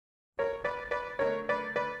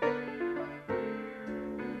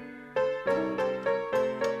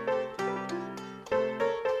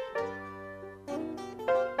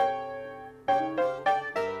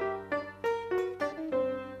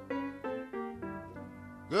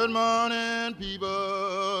Good morning,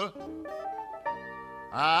 people.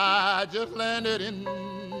 I just landed in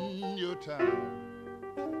your town.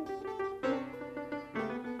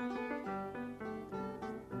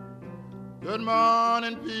 Good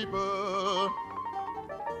morning, people.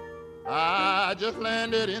 I just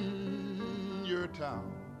landed in your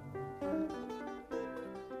town.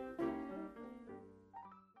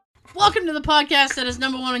 Welcome to the podcast that is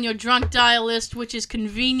number one on your drunk dial list, which is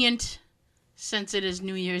convenient since it is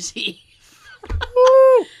New Year's Eve.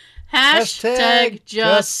 Hashtag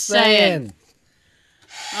just saying.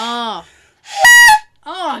 Oh,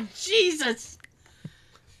 Jesus.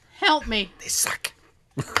 Help me. They suck.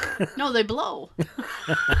 No, they blow.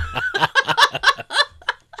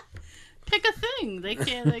 Pick a thing. They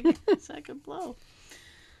can't suck and blow.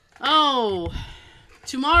 Oh,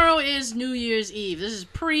 tomorrow is New Year's Eve. This is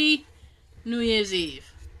pre-New Year's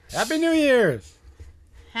Eve. Happy New Year's.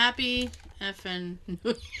 Happy effing New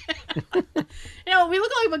Year. You know, we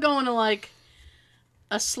look like we're going to like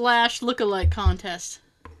a Slash lookalike contest.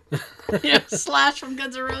 You know, Slash from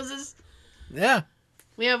Guns N' Roses. Yeah.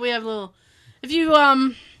 We have little. If you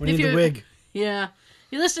We need the wig. Yeah,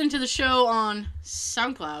 you listen to the show on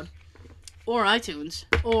SoundCloud or iTunes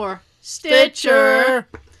or Stitcher.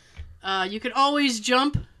 You can always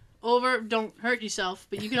jump over. Don't hurt yourself,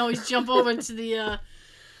 but you can always jump over to the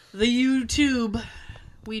YouTube.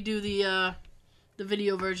 We do the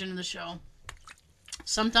video version of the show.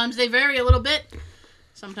 Sometimes they vary a little bit.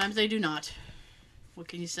 Sometimes they do not. What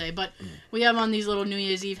can you say? But we have on these little New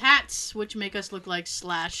Year's Eve hats, which make us look like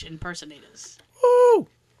Slash impersonators. Woo!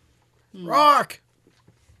 Rock!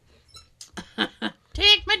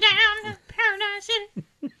 Take me down to Paradise City.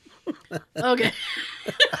 Okay.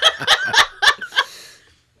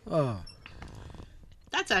 Oh.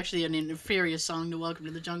 That's actually an inferior song to Welcome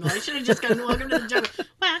to the Jungle. I should have just gotten Welcome to the Jungle.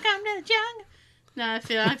 Welcome to the jungle. No, I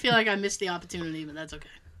feel like I missed the opportunity, but that's okay.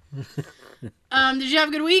 Did you have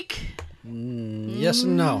a good week? Yes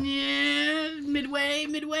and no. Yeah,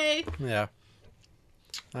 midway. Yeah.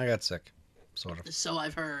 I got sick. Sort of. So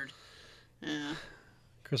I've heard. Yeah.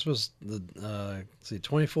 Christmas, the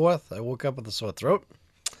 24th, I woke up with a sore throat.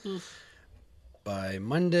 Oof. By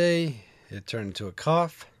Monday, it turned into a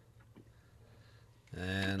cough.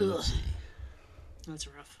 And Ugh. That's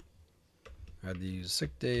rough. I had to use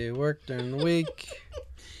sick day at work during the week.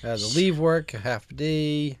 I had to leave work a half a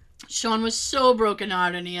day. Sean was so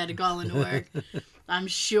brokenhearted and he had to call into work. I'm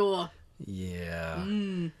sure. Yeah.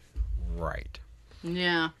 Right.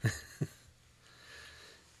 Yeah.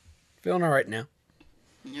 Feeling all right now.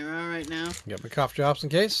 You're all right now. Got my cough drops in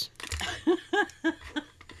case.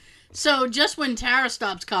 So just when Tara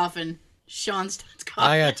stops coughing, Sean starts coughing.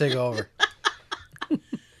 I gotta take over.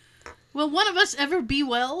 Will one of us ever be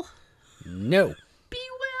well? No. Be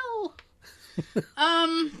well.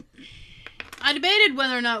 I debated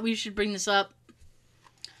whether or not we should bring this up.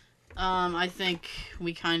 I think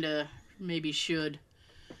we kind of maybe should.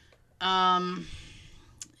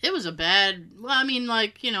 It was a bad. Well, I mean,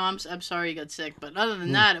 like, you know, I'm sorry you got sick, but other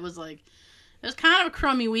than that, it was kind of a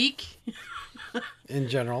crummy week. In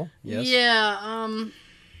general, yes. Yeah.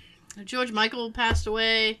 George Michael passed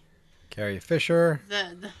away. Carrie Fisher.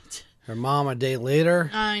 Her mom a day later.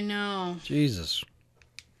 I know. Jesus.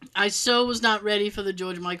 I so was not ready for the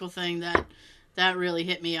George Michael thing that really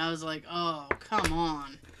hit me. I was like, oh, come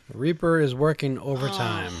on. Reaper is working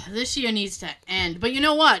overtime. This year needs to end. But you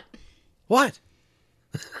know what? What?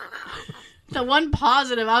 The one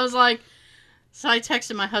positive, I was like, so I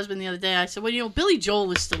texted my husband the other day. I said, well, you know, Billy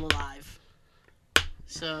Joel is still alive.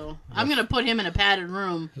 So I'm going to put him in a padded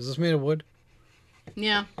room. Is this made of wood?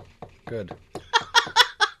 Yeah. Good.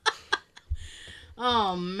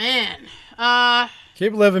 Oh, man.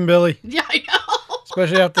 Keep living, Billy. Yeah, I know.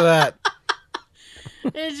 Especially after that.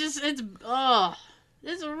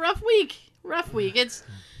 It's a rough week.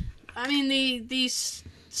 These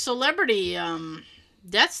celebrity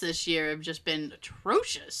deaths this year have just been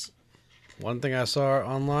atrocious. One thing I saw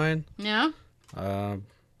online. Yeah. About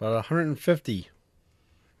 150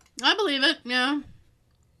 I believe it. Yeah.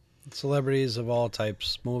 celebrities of all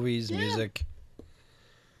types, movies, music.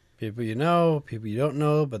 People you know, people you don't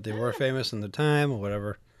know, but they were famous in their time or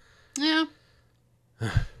whatever. Yeah.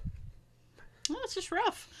 Well, it's just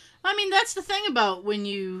rough. I mean, that's the thing about when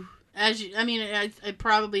it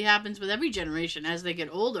probably happens with every generation as they get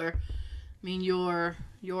older. I mean, your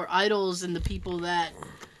idols and the people that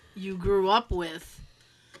you grew up with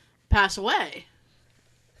pass away.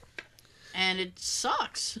 And it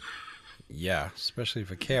sucks. Yeah, especially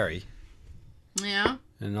for Carrie. Yeah.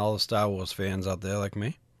 And all the Star Wars fans out there like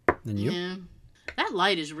me. And you. Yeah. That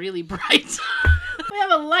light is really bright. We have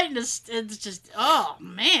have a light and it's just, oh,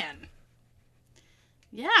 man.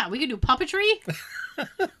 Yeah, we could do puppetry. We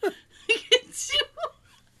could do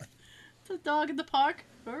the dog in the park.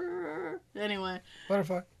 Anyway.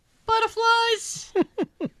 Butterfly. Butterflies.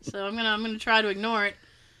 So I'm gonna try to ignore it.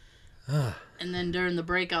 And then during the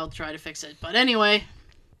break, I'll try to fix it. But anyway,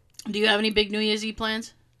 do you have any big New Year's Eve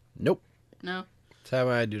plans? Nope. No? That's how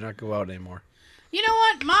I do not go out anymore. You know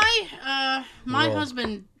what? My Roll.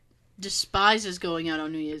 husband despises going out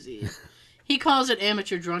on New Year's Eve. He calls it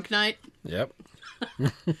amateur drunk night. Yep.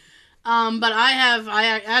 But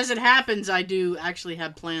as it happens, I do actually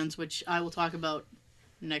have plans, which I will talk about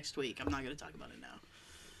next week. I'm not going to talk about it now.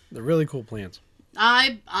 They're really cool plans.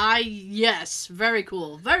 Yes, very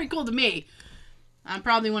cool. Very cool to me. I'm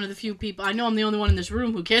probably one of the few people, I know I'm the only one in this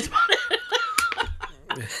room who cares about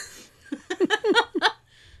it.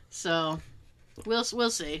 So, we'll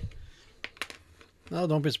see. Well,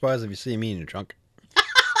 don't be surprised if you see me in your trunk.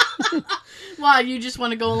 Why, you just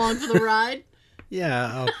want to go along for the ride?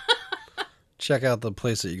 Yeah, I'll check out the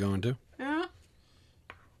place that you're going to. Yeah.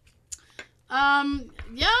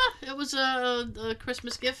 Yeah, it was a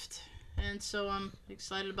Christmas gift, and so I'm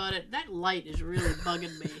excited about it. That light is really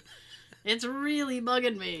bugging me. It's really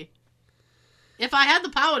bugging me. If I had the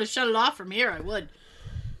power to shut it off from here, I would.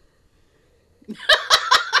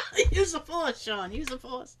 Use the force, Sean. Use the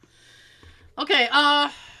force. Okay,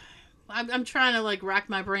 I'm trying to, like, rack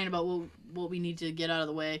my brain about what we need to get out of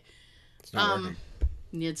the way. It's not working.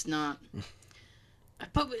 It's not.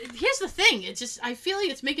 But here's the thing. It's just, I feel like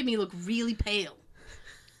it's making me look really pale.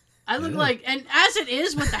 I look like, and as it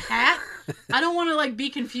is with the hat, I don't want to, like, be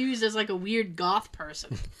confused as, like, a weird goth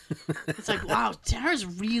person. It's like, wow, Tara's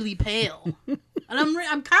really pale. And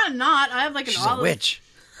I'm kind of not. I have, like, an She's olive. a witch.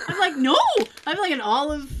 I'm like, no. I have, like, an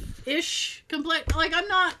olive-ish complexion. Like, I'm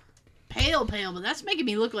not pale, but that's making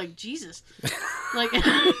me look like Jesus. Like,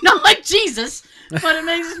 not like Jesus, but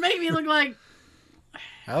it's making me look like...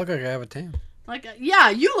 I look like I have a tan. Like,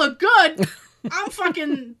 yeah, you look good. I'm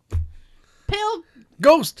fucking pale.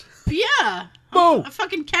 Ghost! Yeah. Boom! I'm a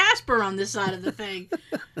fucking Casper on this side of the thing.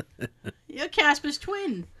 You're Casper's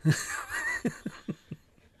twin.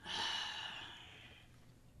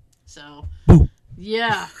 So,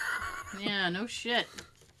 yeah. Yeah, no shit.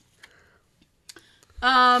 So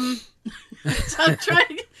I'm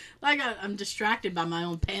trying, I'm distracted by my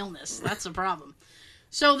own paleness. That's the problem.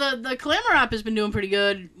 So the Clamor app has been doing pretty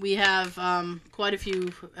good. We have quite a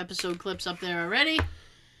few episode clips up there already,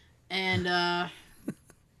 and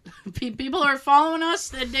people are following us.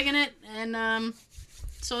 They're digging it, and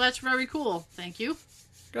so that's very cool. Thank you.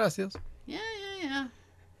 Gracias. Yeah.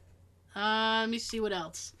 Let me see what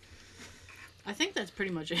else. I think that's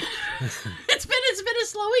pretty much it. It's been a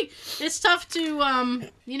slow week. It's tough to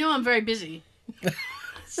I'm very busy,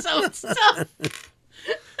 so it's tough.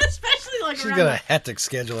 Especially like She's around got a hectic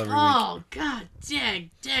schedule every week. Oh god, dag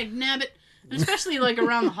nabbit. And especially like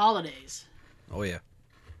around the holidays. Oh yeah.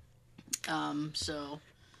 So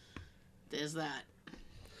there's that.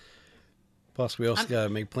 Plus, we also got to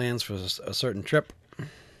make plans for a certain trip. A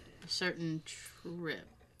certain trip.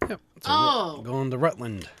 Yep. So Oh. Going to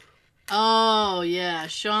Rutland. Oh yeah,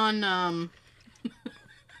 Sean.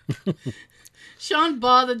 Sean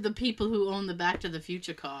bothered the people who own the Back to the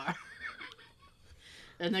Future car.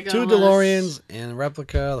 And they're gonna 2 let us- DeLoreans and a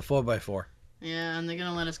replica of the 4x4. Yeah, and they're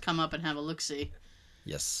gonna let us come up and have a look-see.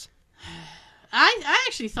 Yes. I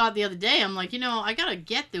actually thought the other day, I'm like, I gotta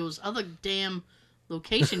get those other damn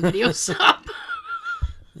location videos up.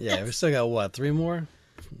 Yeah, we still got, what, 3 more?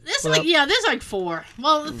 There's Well- there's like 4.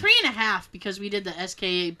 Well, 3.5 because we did the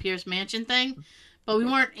SK Pierce Mansion thing, but we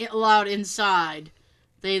weren't allowed inside.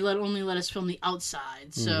 They only let us film the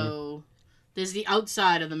outside, so there's the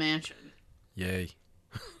outside of the mansion. Yay.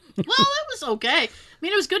 Well, it was okay. I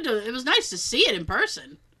mean, it was nice to see it in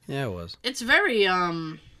person. Yeah, it was. It's very,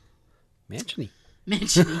 Mansion-y.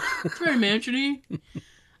 mansiony. It's very mansiony.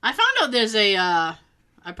 I found out there's a,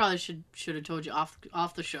 I probably should have told you off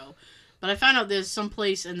the show, but I found out there's some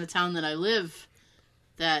place in the town that I live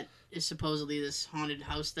that is supposedly this haunted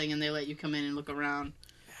house thing, and they let you come in and look around.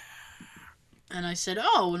 And I said,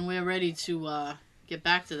 oh, when we're ready to get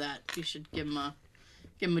back to that, you should give him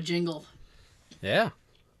a jingle. Yeah.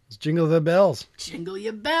 Let's jingle the bells. Jingle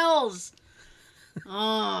your bells.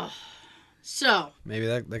 Oh. So. Maybe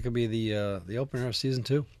that could be the opener of season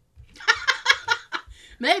 2.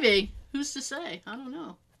 Maybe. Who's to say? I don't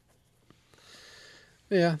know.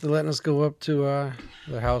 Yeah, they're letting us go up to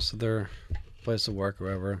their house or their place of work or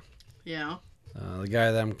wherever. Yeah. The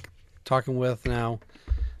guy that I'm talking with now,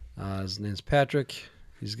 his name's Patrick.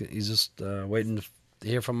 He's just waiting to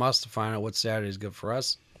hear from us to find out what Saturday is good for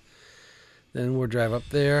us. Then we'll drive up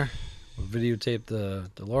there. We'll videotape the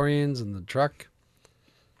DeLoreans and the truck.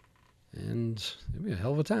 And it'll be a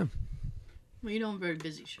hell of a time. Well, you know I'm very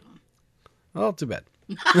busy, Sean. Well, too bad.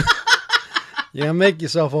 Yeah, make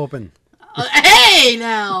yourself open. Hey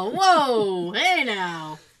now! Whoa! Hey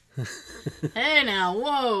now! Hey now!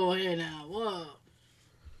 Whoa! Hey now! Whoa!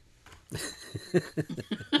 You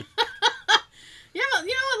know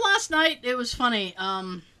what? Last night it was funny.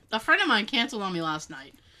 A friend of mine canceled on me last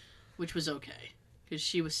night, which was okay because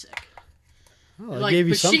she was sick. Oh, I gave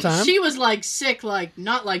you some time. She was like sick, like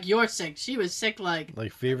not like you're sick. She was sick, like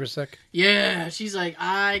fever sick. Yeah, she's like,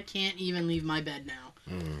 I can't even leave my bed now.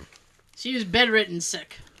 She was bedridden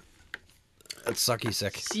sick. That's sucky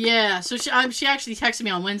sick. Yeah, so she actually texted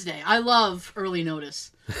me on Wednesday. I love early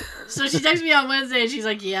notice. So she texted me on Wednesday and she's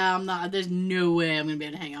like, yeah, I'm not, there's no way I'm going to be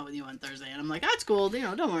able to hang out with you on Thursday. And I'm like, that's cool,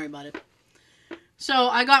 don't worry about it. So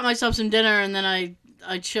I got myself some dinner and then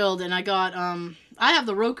I chilled and I got, I have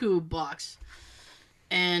the Roku box.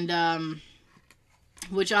 And,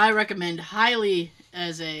 which I recommend highly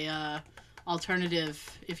as a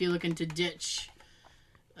alternative if you're looking to ditch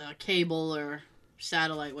cable or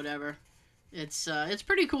satellite, whatever. It's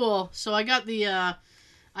pretty cool. So I got the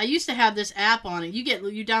I used to have this app on it. You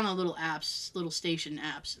download little apps, little station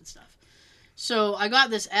apps and stuff. So I got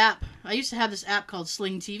this app. I used to have this app called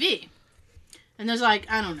Sling TV. And there's like,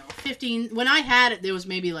 I don't know, 15. When I had it, there was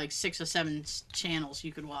maybe like 6 or 7 channels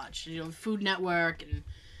you could watch. You know, Food Network and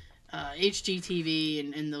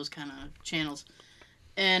HGTV and those kind of channels.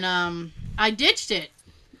 And I ditched it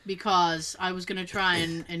because I was going to try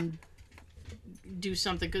and do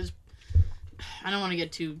something because I don't want to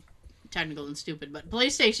get too technical and stupid, but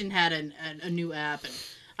PlayStation had a new app, and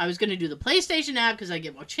I was going to do the PlayStation app because I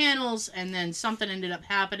get more channels, and then something ended up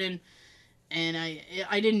happening, and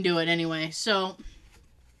I didn't do it anyway. So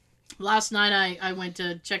last night I went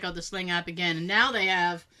to check out the Sling app again, and now they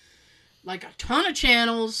have like a ton of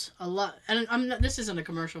channels, a lot, and this isn't a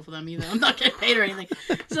commercial for them either. I'm not getting paid or anything.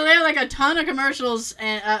 So they have like a ton of commercials,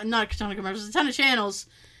 and not a ton of commercials, a ton of channels.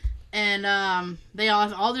 And they all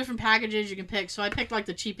have all different packages you can pick. So I picked like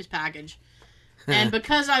the cheapest package. And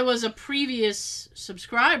because I was a previous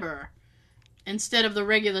subscriber, instead of the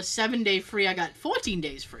regular 7-day free, I got 14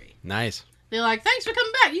 days free. Nice. They're like, thanks for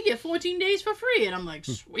coming back. You get 14 days for free. And I'm like,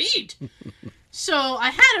 sweet. So I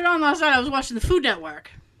had it on last night. I was watching the Food Network.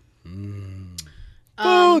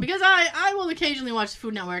 Because I will occasionally watch the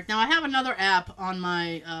Food Network. Now I have another app on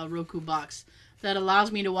my Roku box that allows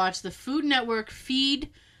me to watch the Food Network feed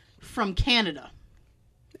from Canada.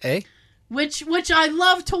 Which I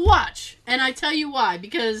love to watch. And I tell you why.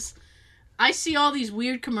 Because I see all these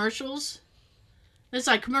weird commercials. There's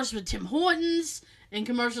like commercials for Tim Hortons and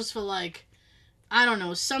commercials for like, I don't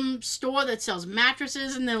know, some store that sells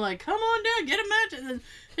mattresses, and they're like, come on down, get a mattress. And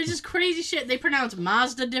it's just crazy shit. They pronounce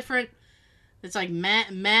Mazda different. It's like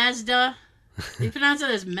Mazda. They pronounce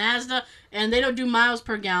it as Mazda, and they don't do miles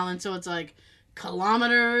per gallon, so it's like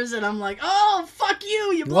kilometers, and I'm like, oh, fuck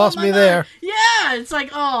you blew lost my me mind. there. Yeah, it's like,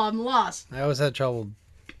 oh, I'm lost. I always had trouble,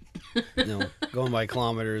 going by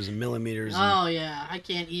kilometers and millimeters. Oh, yeah, I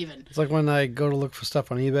can't even. It's like when I go to look for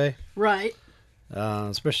stuff on eBay. Right.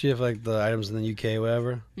 Especially if like the items in the UK,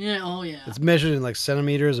 whatever. Yeah, oh, yeah. It's measured in like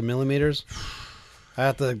centimeters and millimeters. I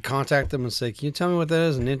have to contact them and say, can you tell me what that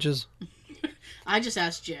is in inches? I just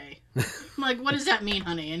asked Jay. I'm like, what does that mean,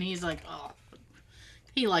 honey? And he's like, oh,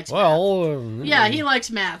 he likes math. Yeah, he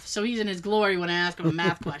likes math. So he's in his glory when I ask him a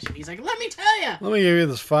math question. He's like, let me tell you. Let me give you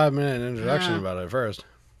this 5-minute introduction about it first.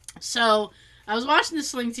 So I was watching the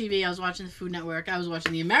Sling TV. I was watching the Food Network. I was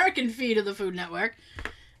watching the American feed of the Food Network.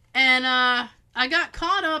 And I got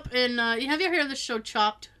caught up in, have you ever heard of the show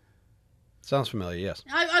Chopped? Sounds familiar, yes.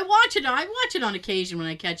 I watch it. I watch it on occasion when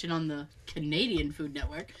I catch it on the Canadian Food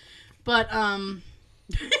Network. But,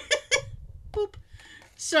 boop.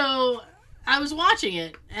 So, I was watching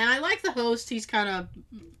it, and I like the host. He's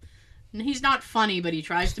he's not funny, but he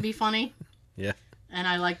tries to be funny. Yeah. And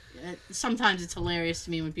I like, sometimes it's hilarious to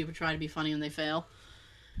me when people try to be funny and they fail.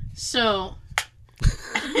 So,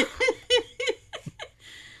 anyway,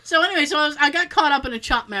 I got caught up in a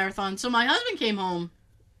Chop marathon. So my husband came home,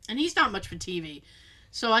 and he's not much for TV.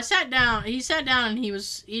 So he sat down and he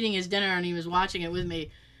was eating his dinner and he was watching it with me.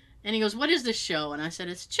 And he goes, what is this show? And I said,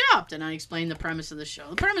 it's Chopped. And I explained the premise of the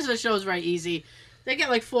show. The premise of the show is very easy. They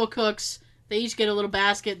get like 4 cooks. They each get a little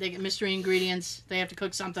basket. They get mystery ingredients. They have to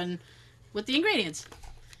cook something with the ingredients.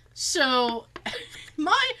 So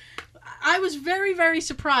I was very, very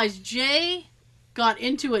surprised. Jay got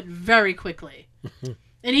into it very quickly.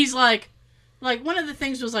 And he's like one of the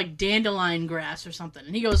things was like dandelion grass or something.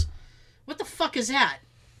 And he goes, what the fuck is that?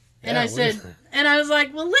 And Yeah, I what said, is that? and I was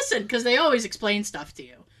like, well, listen, because they always explain stuff to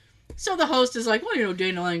you. So the host is like, well,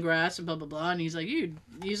 dandelion grass and blah, blah, blah. And he's like, you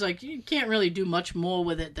can't really do much more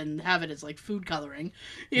with it than have it as like food coloring.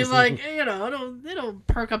 He's like, it'll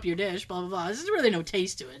perk up your dish, blah, blah, blah. There's really no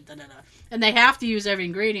taste to it. Da, da, da. And they have to use every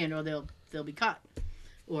ingredient or they'll be cut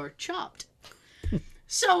or chopped.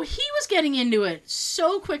 So he was getting into it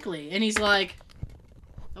so quickly. And he's like,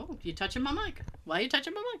 oh, you're touching my mic. Why are you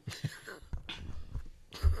touching my mic?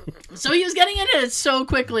 So he was getting into it so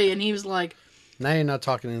quickly. And he was like, Now you're not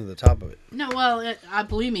talking into the top of it. no, well,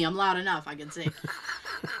 believe me, I'm loud enough. I can see.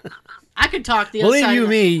 I could talk the other Believe side. you of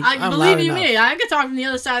the, me, I, I'm believe loud you enough. me. I could talk from the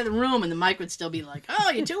other side of the room, and the mic would still be like, "Oh,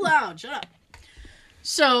 you're too loud. Shut up."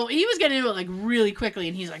 So he was getting into it like really quickly,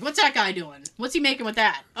 and he's like, "What's that guy doing? What's he making with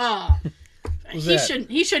that? Oh, Who's he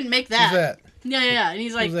that? shouldn't make that." Who's that? Yeah. And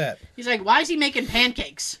he's like, Who's that? he's like, "Why is he making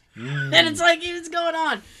pancakes?" And it's like, what's going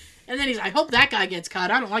on? And then he's like, "I hope that guy gets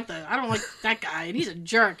cut. I don't like that guy, and he's a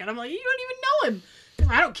jerk." And I'm like, "You don't even know him."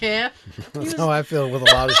 I don't care. That's how I feel with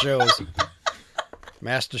a lot of shows.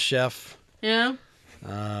 Master Chef, Yeah.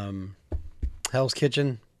 Hell's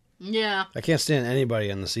Kitchen. Yeah. I can't stand anybody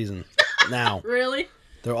in the season now. Really?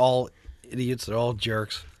 They're all idiots. They're all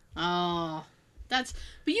jerks. Oh, but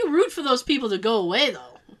you root for those people to go away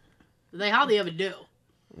though. They hardly ever do.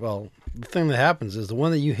 Well, the thing that happens is the one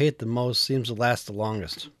that you hate the most seems to last the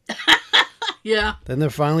longest. Yeah. Then they're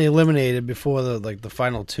finally eliminated before the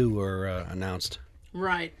final two are announced.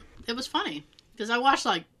 Right. It was funny because I watched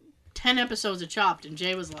like 10 episodes of Chopped, and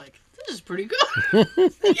Jay was like, "This is pretty good."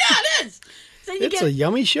 Yeah, it is. So It's a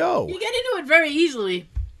yummy show. you get into it very easily.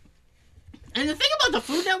 And the thing about the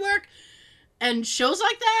Food Network and shows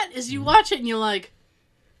like that is you watch it and you're like,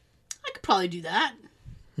 I could probably do that.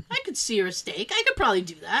 I could sear a steak. I could probably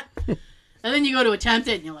do that. And then you go to attempt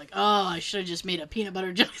it and you're like, oh, I should have just made a peanut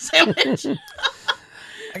butter jelly sandwich.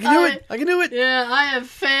 I can do it. I can do it. Yeah, I have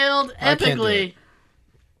failed I can't do epically. it.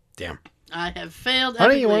 Damn. I have failed epically.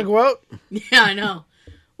 Honey, you want to go out? Yeah, I know.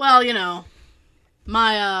 Well,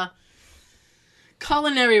 my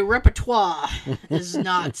culinary repertoire is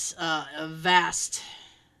not vast.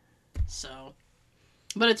 So,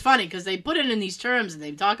 but it's funny because they put it in these terms and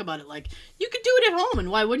they talk about it like, you could do it at home and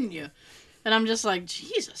why wouldn't you? And I'm just like,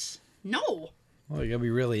 Jesus, no. Well, you gotta be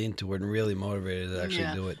really into it and really motivated to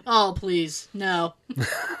actually do it. Oh, please. No.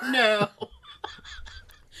 No.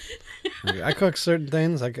 I cook certain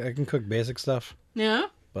things. I can cook basic stuff, Yeah.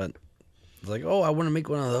 but it's like, oh, I want to make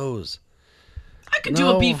one of those. I could do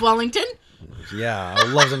a No. beef Wellington. Yeah, I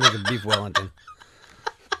would love to make a beef Wellington.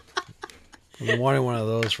 I've been wanting one of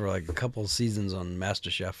those for like a couple of seasons on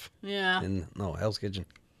MasterChef. Yeah. Hell's Kitchen.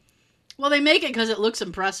 Well, they make it because it looks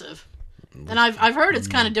impressive. And I've heard it's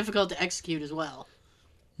kind of difficult to execute as well.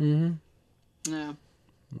 Mm-hmm. Yeah.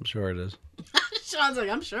 I'm sure it is. Sean's like,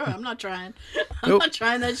 I'm sure. I'm not trying. I'm Nope. not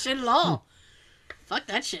trying that shit at all. Fuck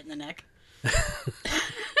that shit in the neck.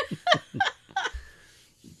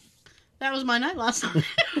 That was my night last night.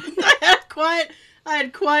 I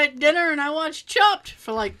had quiet dinner and I watched Chopped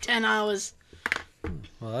for like 10 hours.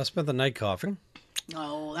 Well, I spent the night coughing,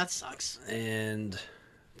 Oh, that sucks. and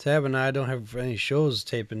Tab and I don't have any shows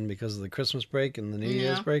taping because of the Christmas break and the New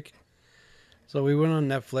Year's Yeah. break. So we went on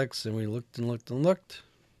Netflix and we looked and looked and looked.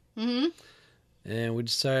 Mm-hmm. And we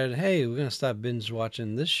decided, hey, we're going to stop binge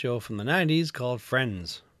watching this show from the 90s called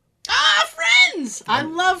Friends. Ah, Friends! I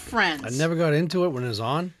love Friends. I never got into it when it was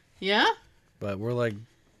on, Yeah? but we're like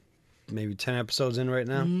maybe 10 episodes in right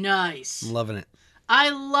now. Nice. I'm loving it. I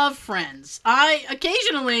love Friends.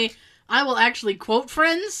 Occasionally I will actually quote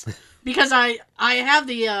Friends because I have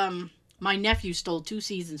the my nephew stole 2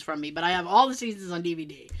 seasons from me, but I have all the seasons on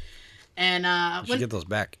DVD. And You should get those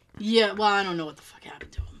back. yeah, well, I don't know what the fuck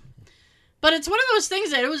happened to him. But it's one of those things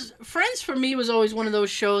that Friends for me was always one of those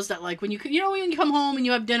shows that like when you come home and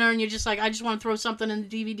you have dinner and you're just like, I just want to throw something in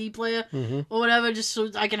the DVD player or whatever just so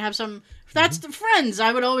I can have some. That's the Friends.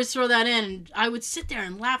 I would always throw that in and I would sit there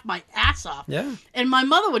and laugh my ass off. Yeah. And my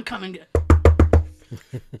mother would come and go,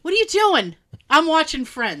 what are you doing? I'm watching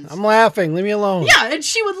Friends. I'm laughing. Leave me alone. Yeah, and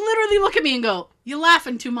she would literally look at me and go, you're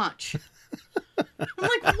laughing too much. I'm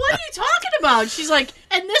like, what are you talking about? She's like,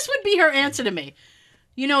 and this would be her answer to me.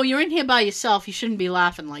 You're in here by yourself. You shouldn't be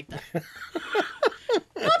laughing like that.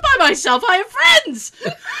 Not by myself. I have friends.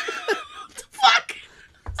 What the fuck?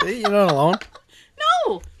 See, you're not alone.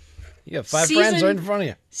 No. You got 5 Season- friends right in front of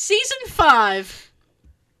you. Season 5.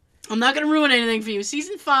 I'm not going to ruin anything for you.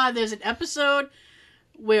 Season 5, there's an episode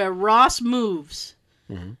where Ross moves.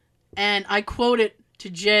 Mm-hmm. And I quote it to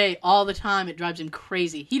Jay all the time. It drives him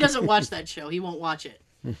crazy. He doesn't watch that show. He won't watch it.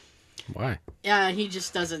 Why? Yeah, he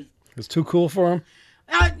just doesn't. It's too cool for him.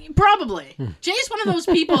 Probably. Jay's one of those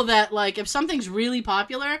people that, like, if something's really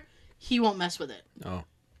popular, he won't mess with it. Oh,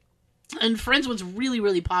 And Friends was really,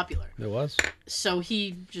 really popular. it was? So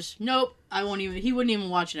he just, nope, he wouldn't even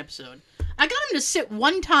watch an episode. I got him to sit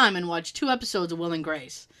one time and watch 2 episodes of Will and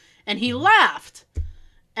Grace. And he laughed.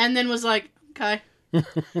 And then was like, okay. And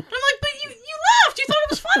I'm like, but you laughed. You thought it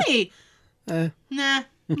was funny. Nah,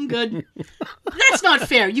 I'm good. That's not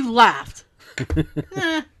fair. You laughed.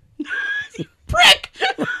 Nah. Prick!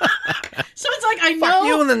 So it's like, I know. Fuck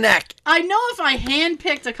you in the neck. I know if I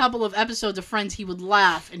handpicked a couple of episodes of Friends, he would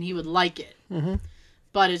laugh and he would like it. Mm-hmm.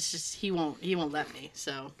 But it's just he won't let me.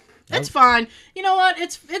 So that's fine. You know what?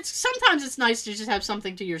 It's sometimes it's nice to just have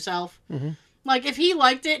something to yourself. Mm-hmm. Like if he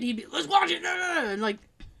liked it, he'd be, let's watch it. And like,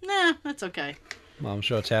 nah, that's okay. Well, I'm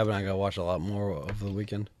sure Tab and I gotta watch a lot more over the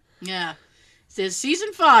weekend. Yeah. There's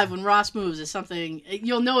season 5 when Ross moves is something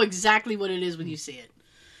you'll know exactly what it is when you see it.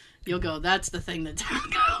 You'll go, that's the thing that's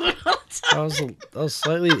going on. I was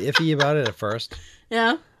slightly iffy about it at first.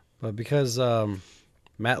 Yeah. But because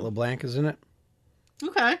Matt LeBlanc is in it.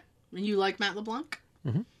 Okay. And you like Matt LeBlanc?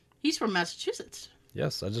 Mm-hmm. He's from Massachusetts.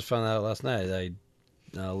 Yes, I just found out last night. I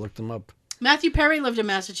looked him up. Matthew Perry lived in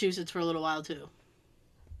Massachusetts for a little while, too.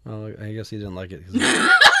 Well, I guess he didn't like it.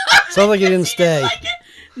 Sounds like he didn't stay.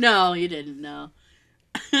 No, you didn't, no.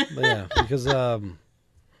 But yeah,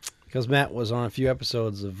 because Matt was on a few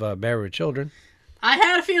episodes of Married with Children. I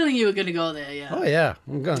had a feeling you were going to go there, yeah. Oh, yeah.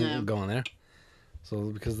 I'm going there.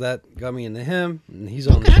 So, because that got me into him, and he's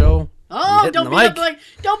on the show. Oh, don't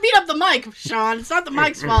beat up the mic, Sean. It's not the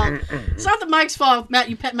mic's fault. It's not the mic's fault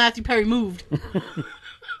Matthew Perry moved.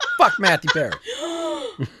 Fuck Matthew Perry.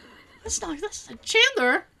 That's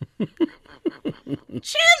Chandler.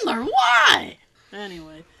 Chandler, why?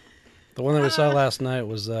 Anyway. The one that we saw last night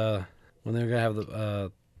was when they were going to have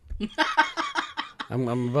the...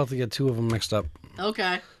 I'm about to get 2 of them mixed up.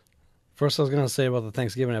 Okay. First, I was going to say about the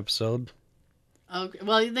Thanksgiving episode. Okay.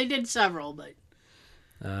 Well, they did several, but...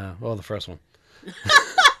 the first one.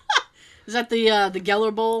 Is that the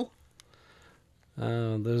Geller Bowl?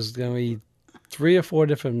 There's going to be 3 or 4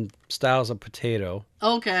 different styles of potato.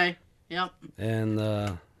 Okay. Yep. And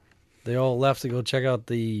they all left to go check out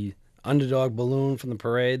the underdog balloon from the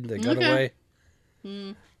parade that got away.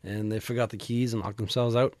 Mm. And they forgot the keys and locked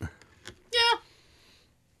themselves out. Yeah.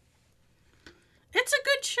 It's a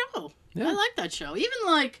good show. Yeah. I like that show. Even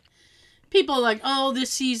like people are like, oh, this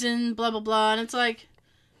season, blah, blah, blah. And it's like,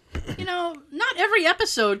 not every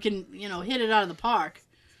episode can, hit it out of the park.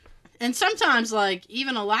 And sometimes, like,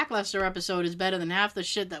 even a lackluster episode is better than half the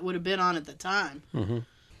shit that would have been on at the time. Mm-hmm.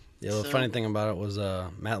 Yeah, the funny thing about it was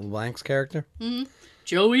Matt LeBlanc's character. Mm-hmm.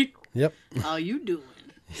 Joey? Yep. How you doing?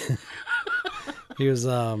 He was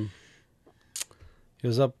up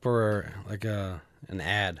for like an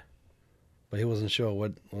ad, but he wasn't sure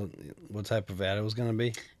what type of ad it was gonna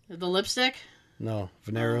be. The lipstick? No,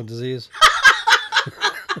 venereal disease.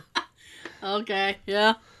 Okay,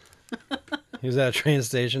 yeah. He was at a train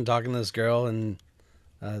station talking to this girl, and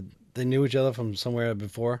they knew each other from somewhere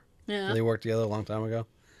before. Yeah. They worked together a long time ago.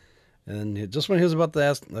 And just when he was about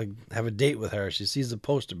to have a date with her, she sees the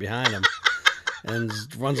poster behind him and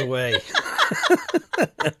just runs away.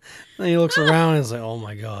 Then he looks around and is like, "Oh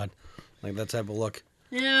my god!" Like that type of look.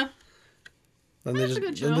 Yeah. Then they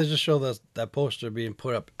just show that poster being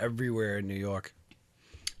put up everywhere in New York.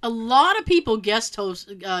 A lot of people not guest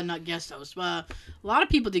host, but a lot of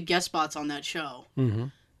people did guest spots on that show. Mm-hmm.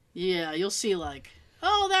 Yeah, you'll see like,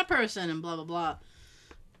 oh, that person and blah blah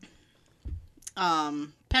blah.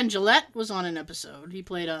 Penn Jillette was on an episode. He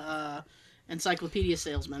played a encyclopedia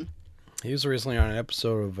salesman. He was recently on an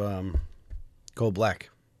episode of Go Black.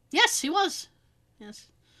 Yes, he was. Yes.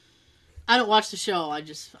 I don't watch the show. I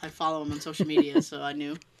follow him on social media, so I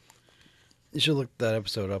knew. You should look that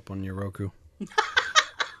episode up on your Roku.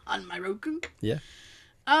 On my Roku? Yeah.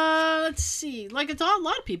 Let's see. Like, it's a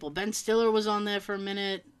lot of people. Ben Stiller was on there for a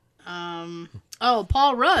minute.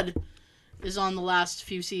 Paul Rudd is on the last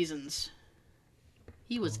few seasons.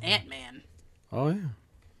 He was Ant-Man. Oh, yeah.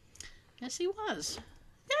 Yes, he was.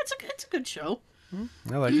 Yeah, it's a good show.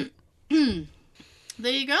 I like it.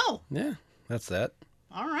 There you go. Yeah, that's that.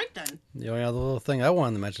 All right, then. The only other little thing I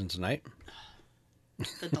wanted to mention tonight.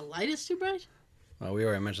 That the light is too bright? Well, we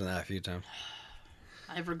already mentioned that a few times.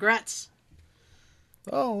 I have regrets.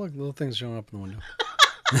 Oh, look, little things showing up in the window.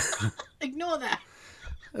 Ignore that.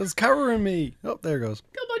 It's covering me. Oh, there it goes.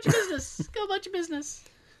 Go about your business. Go about your business.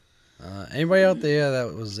 Anybody out there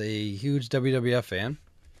that was a huge WWF fan,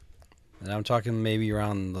 and I'm talking maybe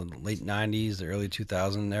around the late 90s, the early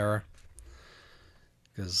 2000 era,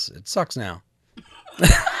 because it sucks now. You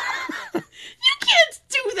can't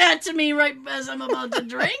do that to me right as I'm about to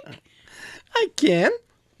drink. I can.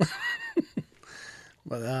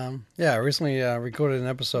 But yeah, I recently recorded an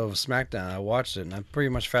episode of SmackDown. I watched it, and I pretty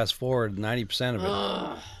much fast forward 90% of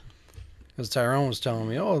it. Because Tyrone was telling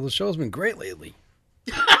me, "Oh, the show's been great lately."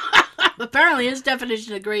 Apparently, his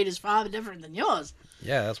definition of great is far different than yours.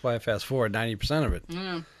 Yeah, that's why I fast forward 90% of it.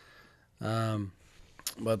 Yeah.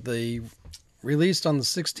 But they released on the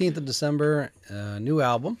 16th of December a new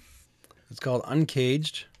album. It's called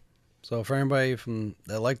Uncaged. So for anybody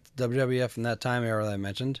that liked WWF in that time era that I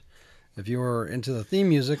mentioned, if you were into the theme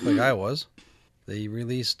music like I was, they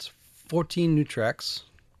released 14 new tracks.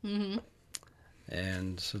 Mm-hmm.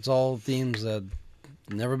 And it's all themes that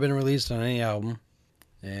never been released on any album.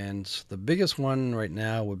 And the biggest one right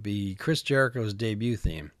now would be Chris Jericho's debut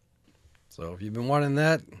theme. So if you've been wanting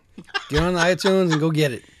that, get on iTunes and go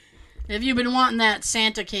get it. If you've been wanting that,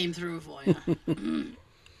 Santa came through for you.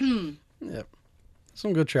 Yep.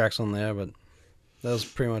 Some good tracks on there, but that was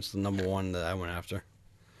pretty much the number one that I went after.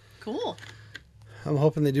 Cool. I'm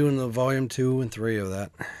hoping they do in the volume 2 and 3 of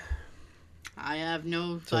that. I have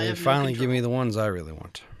no. So they finally give me the ones I really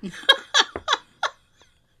want.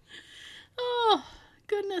 Oh,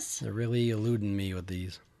 goodness. They're really eluding me with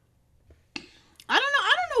these. I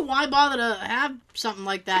don't know why bother to have something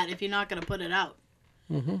like that if you're not going to put it out.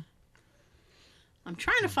 Mm-hmm. I'm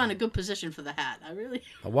trying to find a good position for the hat.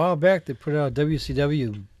 A while back, they put out a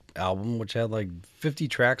WCW album, which had like 50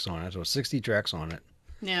 tracks on it, or 60 tracks on it.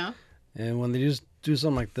 Yeah. And when they just do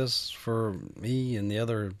something like this for me and the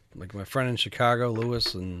other, like my friend in Chicago,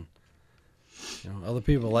 Lewis, and other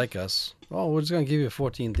people like us, we're just going to give you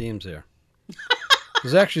 14 themes here.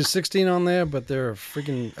 There's actually 16 on there, but they're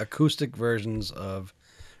freaking acoustic versions of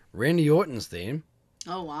Randy Orton's theme.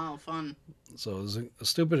 Oh, wow. Fun. So there's a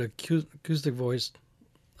stupid acoustic voice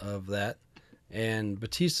of that. And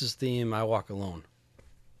Batista's theme, I Walk Alone.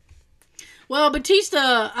 Well,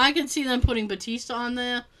 Batista, I can see them putting Batista on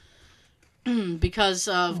there because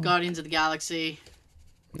of Guardians of the Galaxy.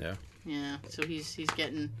 Yeah. Yeah, so he's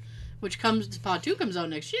getting, part 2 comes out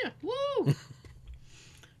next year. Woo!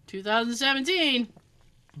 2017.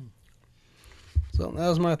 So that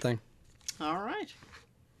was my thing. All right.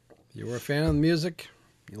 You were a fan of the music.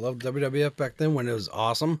 You loved WWF back then when it was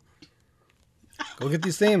awesome. Go get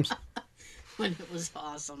these themes. When it was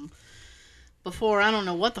awesome. Before, I don't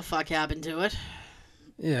know what the fuck happened to it.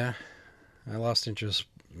 Yeah. I lost interest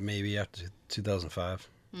maybe after 2005.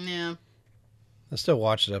 Yeah. I still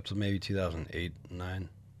watched it up to maybe 2008, 9.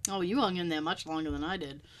 Oh, you hung in there much longer than I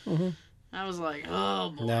did. Mm-hmm. I was like,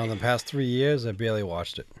 oh, boy. Now, in the past 3 years, I barely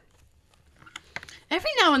watched it.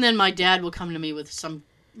 Every now and then, my dad will come to me with some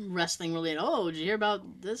wrestling related. Oh, did you hear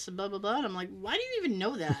about this? Blah, blah, blah. And I'm like, why do you even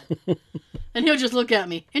know that? And he'll just look at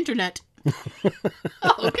me. Internet.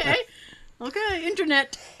 Oh, okay. Okay,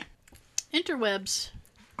 internet. Interwebs.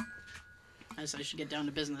 I guess I should get down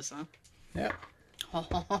to business, huh? Yeah.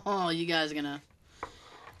 Oh, you guys are gonna...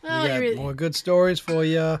 We got more good stories for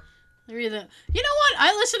you. You know what?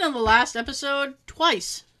 I listened to the last episode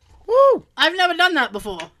twice. Woo! I've never done that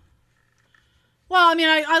before. Well, I mean,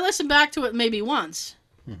 I listened back to it maybe once.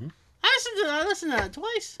 Mm-hmm. I listened to that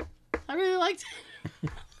twice. I really liked it.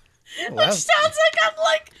 Well, Which sounds like I'm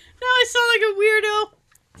like... Now I sound like a weirdo.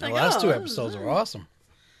 It's the like, last oh, 2 episodes were awesome.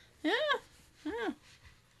 Yeah.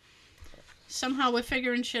 Somehow we're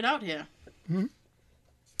figuring shit out here. Mm-hmm.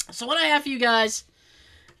 So what I have for you guys,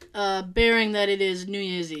 bearing that it is New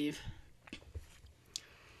Year's Eve.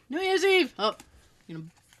 New Year's Eve! Oh,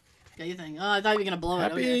 got your thing. Oh, I thought you were going to blow it.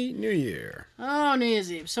 Happy Okay. New Year. Oh, New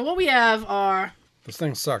Year's Eve. So what we have are... This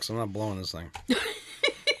thing sucks. I'm not blowing this thing. So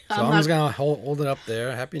I'm just going to hold it up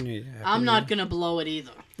there. Happy New Year. I'm not going to blow it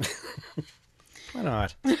either. Why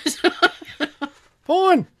not?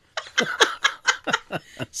 Porn!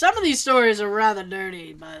 Some of these stories are rather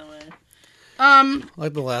dirty, by the way.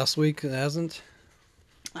 Like the last week, it hasn't?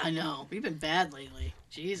 I know. We've been bad lately.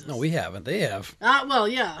 Jesus. No, we haven't. They have. Well,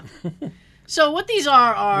 yeah. So what these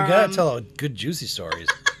are... We gotta tell good, juicy stories.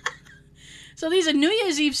 So these are New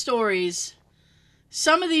Year's Eve stories.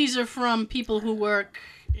 Some of these are from people who work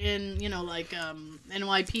in, like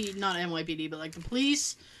NYPD, not NYPD, but like the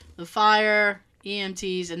police, the fire,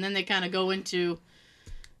 EMTs, and then they kind of go into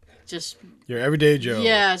just... Your everyday Joe.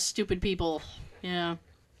 Yeah, stupid people. Yeah.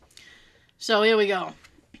 So here we go.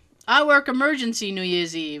 I work emergency New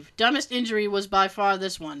Year's Eve. Dumbest injury was by far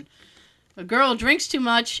this one. A girl drinks too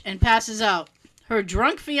much and passes out. Her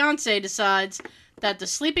drunk fiancé decides that the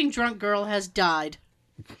sleeping drunk girl has died.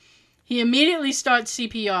 He immediately starts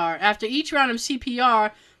CPR. After each round of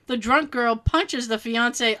CPR, the drunk girl punches the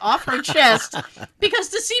fiancé off her chest because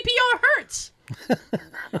the CPR hurts.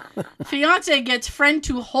 Fiance gets friend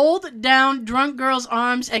to hold down drunk girl's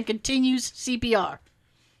arms and continues CPR.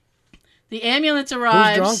 The ambulance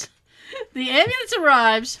arrives. Who's drunk? The ambulance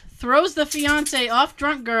arrives, throws the fiance off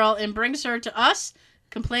drunk girl, and brings her to us,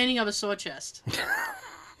 complaining of a sore chest.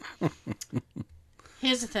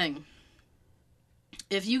 Here's the thing.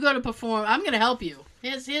 If you go to perform... I'm going to help you.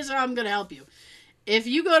 Here's how I'm going to help you. If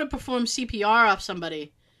you go to perform CPR off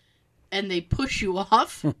somebody and they push you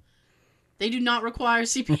off, they do not require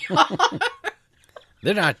CPR.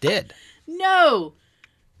 They're not dead. No.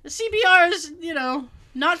 The CPR is,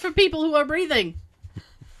 not for people who are breathing.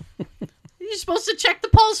 You're supposed to check the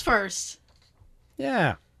pulse first.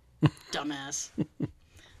 Yeah. Dumbass.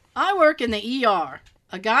 I work in the ER.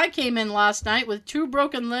 A guy came in last night with 2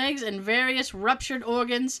 broken legs and various ruptured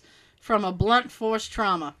organs from a blunt force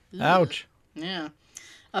trauma. Ouch. Yeah.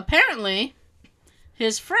 Apparently,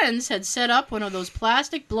 his friends had set up one of those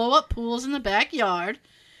plastic blow-up pools in the backyard,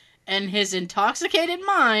 and his intoxicated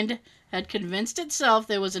mind had convinced itself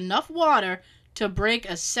there was enough water to break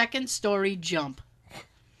a 2nd-story jump.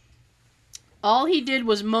 All he did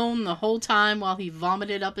was moan the whole time while he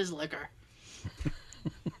vomited up his liquor.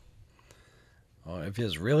 Oh, if he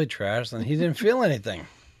was really trash, then he didn't feel anything.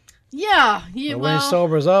 Yeah. But when he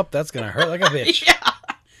sobers up, that's going to hurt like a bitch. Yeah.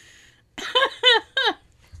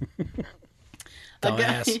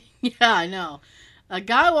 Dumbass. Yeah, I know. A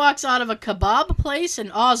guy walks out of a kebab place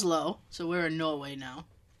in Oslo, so we're in Norway now.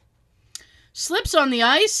 Slips on the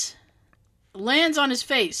ice, lands on his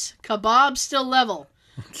face. Kebab still level.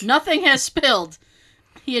 Nothing has spilled.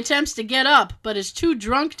 He attempts to get up, but is too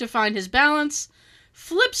drunk to find his balance.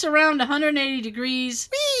 Flips around 180 degrees.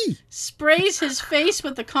 Whee! Sprays his face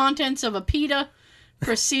with the contents of a pita.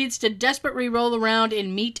 Proceeds to desperately roll around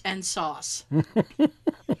in meat and sauce. Meat!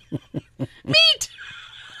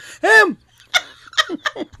 Him!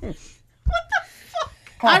 What the fuck?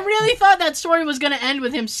 I really thought that story was going to end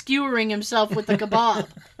with him skewering himself with the kebab.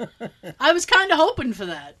 I was kind of hoping for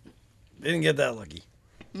that. Didn't get that lucky.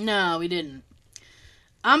 No, we didn't.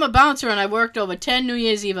 I'm a bouncer and I worked over 10 New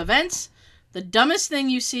Year's Eve events. The dumbest thing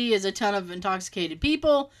you see is a ton of intoxicated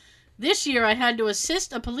people. This year I had to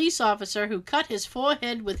assist a police officer who cut his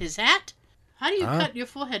forehead with his hat. How do you cut your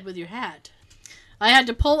forehead with your hat? I had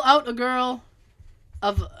to pull out a girl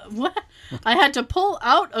of... What? I had to pull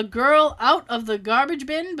out a girl out of the garbage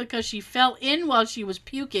bin because she fell in while she was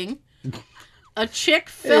puking. A chick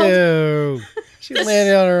fell... Ew. She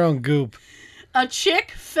landed on her own goop. A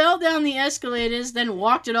chick fell down the escalators, then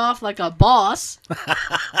walked it off like a boss.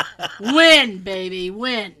 Win, baby,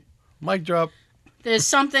 win. Mic drop. There's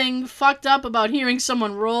something fucked up about hearing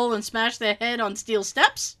someone roll and smash their head on steel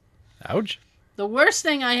steps. Ouch. The worst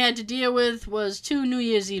thing I had to deal with was 2 New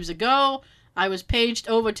Year's Eves ago. I was paged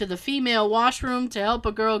over to the female washroom to help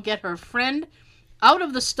a girl get her friend out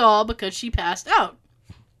of the stall because she passed out.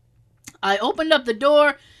 I opened up the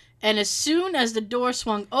door, and as soon as the door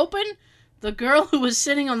swung open, the girl who was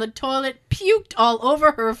sitting on the toilet puked all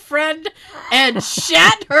over her friend and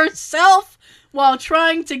shat herself while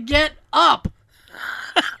trying to get up.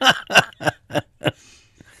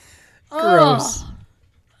 Gross.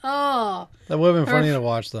 Oh. That would have been funny to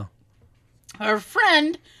watch, though. Her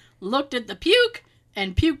friend looked at the puke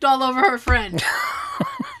and puked all over her friend.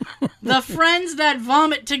 The friends that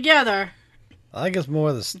vomit together. I think it's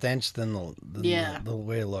more the stench than the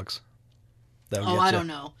way it looks. Oh, I don't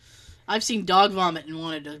know. I've seen dog vomit and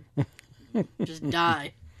wanted to just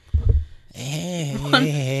die.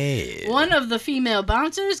 One of the female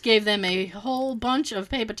bouncers gave them a whole bunch of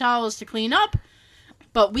paper towels to clean up,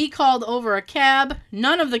 but we called over a cab.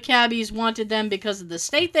 None of the cabbies wanted them because of the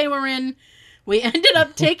state they were in. We ended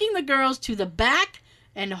up taking the girls to the back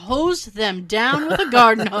and hosed them down with a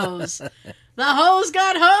garden hose. The hose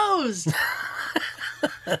got hosed.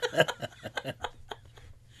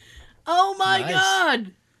 Oh my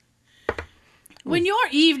God. When your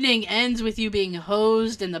evening ends with you being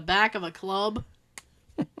hosed in the back of a club,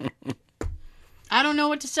 I don't know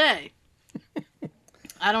what to say.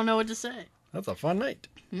 I don't know what to say. That's a fun night.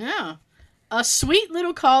 Yeah. A sweet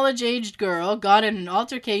little college-aged girl got in an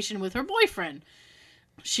altercation with her boyfriend.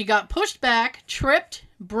 She got pushed back, tripped,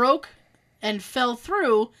 broke, and fell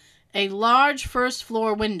through a large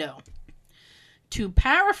first-floor window. To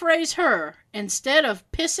paraphrase her, instead of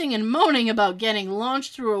pissing and moaning about getting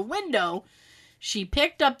launched through a window, she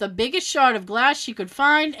picked up the biggest shard of glass she could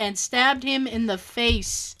find and stabbed him in the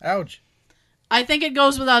face. Ouch. I think it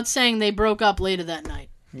goes without saying they broke up later that night.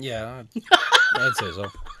 Yeah, I'd say so.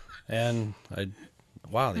 And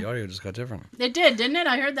wow, the audio just got different. It did, didn't it?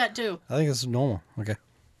 I heard that too. I think this is normal. Okay.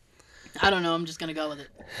 I don't know. I'm just going to go with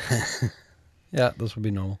it. Yeah, this would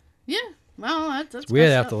be normal. Yeah. Well, that's It's weird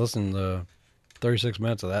messed after up. listening to 36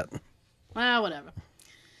 minutes of that. Well, whatever.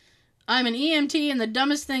 I'm an EMT, and the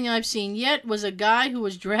dumbest thing I've seen yet was a guy who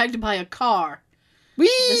was dragged by a car.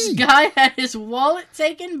 This guy had his wallet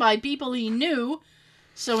taken by people he knew,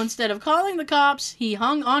 so instead of calling the cops, he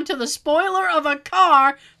hung onto the spoiler of a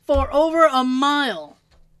car for over a mile.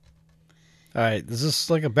 All right, is this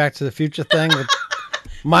like a Back to the Future thing? With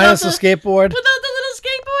minus the skateboard? Without the little skateboard?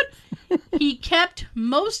 He kept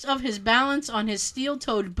most of his balance on his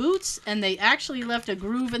steel-toed boots, and they actually left a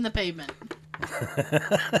groove in the pavement.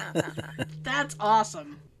 That's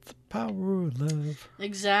awesome. The power of love.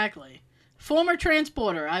 Exactly. Former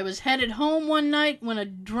transporter. I was headed home one night when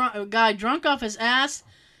a guy drunk off his ass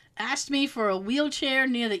asked me for a wheelchair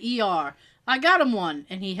near the ER. I got him one,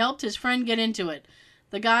 and he helped his friend get into it.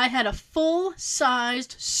 The guy had a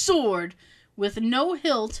full-sized sword with no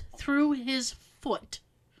hilt through his foot.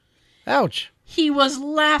 Ouch. He was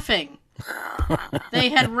laughing. They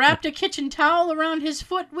had wrapped a kitchen towel around his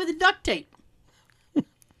foot with duct tape.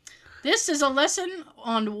 This is a lesson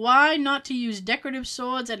on why not to use decorative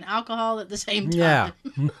swords and alcohol at the same time. Yeah.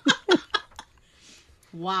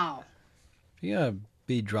 Wow. If you're going to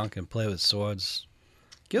be drunk and play with swords,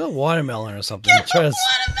 get a watermelon or something. Get Try a to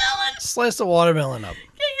watermelon! slice the watermelon up.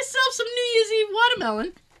 Get yourself some New Year's Eve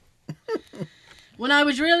watermelon. When I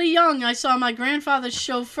was really young, I saw my grandfather's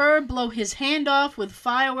chauffeur blow his hand off with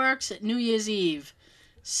fireworks at New Year's Eve.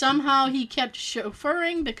 Somehow he kept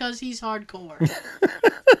chauffeuring because he's hardcore.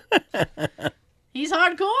 He's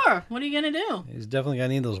hardcore. What are you going to do? He's definitely going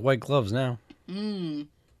to need those white gloves now. I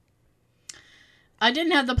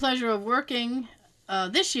didn't have the pleasure of working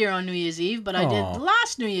this year on New Year's Eve, but I did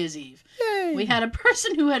last New Year's Eve. Yay. We had a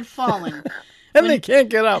person who had fallen. And they can't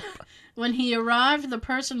get up. When he arrived, the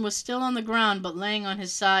person was still on the ground but laying on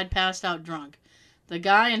his side, passed out drunk. The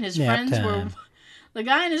guy and his friends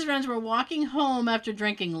were walking home after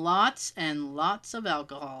drinking lots and lots of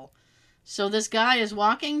alcohol. So this guy is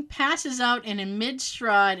walking, passes out, and in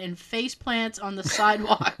mid-stride and face plants on the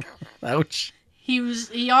sidewalk. Ouch.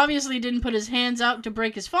 He obviously didn't put his hands out to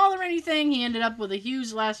break his fall or anything. He ended up with a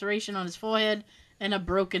huge laceration on his forehead and a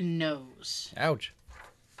broken nose. Ouch.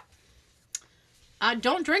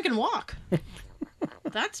 Don't drink and walk.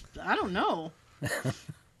 I don't know.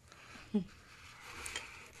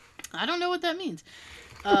 I don't know what that means.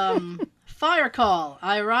 Fire call.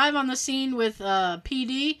 I arrive on the scene with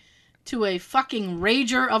PD to a fucking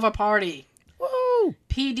rager of a party. Whoa.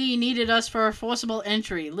 PD needed us for a forcible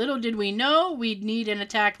entry. Little did we know we'd need an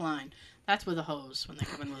attack line. That's with a hose, when they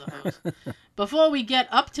come in with a hose. Before we get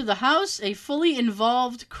up to the house, a fully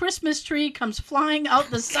involved Christmas tree comes flying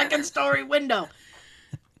out the second-story window.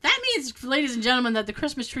 That means, ladies and gentlemen, that the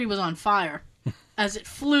Christmas tree was on fire as it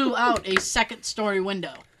flew out a second-story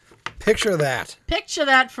window. Picture that. Picture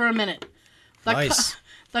that for a minute. Nice.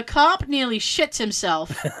 The cop nearly shits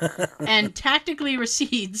himself and tactically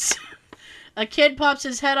recedes. A kid pops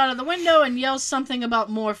his head out of the window and yells something about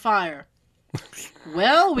more fire.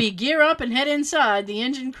 Well, we gear up and head inside, the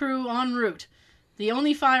engine crew en route. The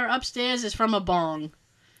only fire upstairs is from a bong.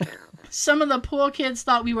 Some of the poor kids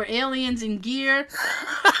thought we were aliens in gear.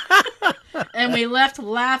 And we left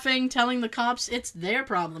laughing, telling the cops it's their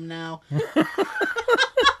problem now.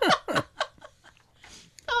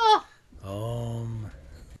 Oh.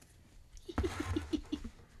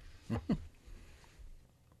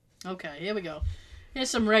 Okay, here we go. Here's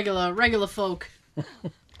some regular folk.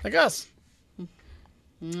 Like us.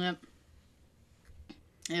 Yep.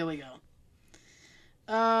 Here we go.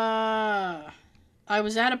 I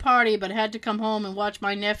was at a party but had to come home and watch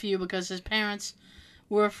my nephew because his parents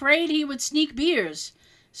were afraid he would sneak beers.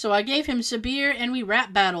 So I gave him some beer and we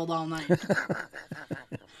rap battled all night.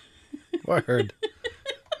 Word.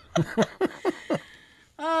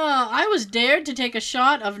 I was dared to take a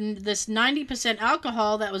shot of this 90%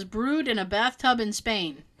 alcohol that was brewed in a bathtub in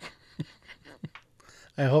Spain.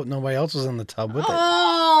 I hope nobody else was in the tub with it.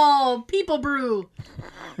 Oh, people brew.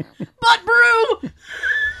 Butt brew.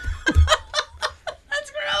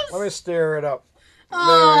 That's gross. Let me stir it up.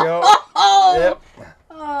 Oh, There we go. Oh, Yep.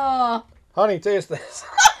 Oh. Honey, taste this.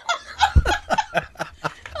 Oh my god,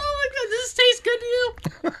 does this taste good to you?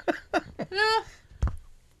 Yeah.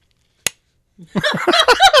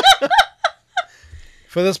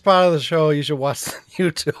 For this part of the show, you should watch the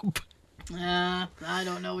YouTube. I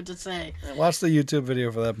don't know what to say. Watch the YouTube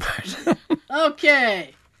video for that part.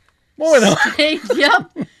 Okay. Moving on.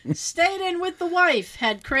 Stayed in with the wife.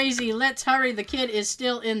 Had crazy, let's hurry, the kid is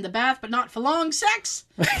still in the bath, but not for long sex.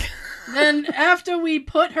 Then after we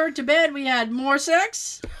put her to bed, we had more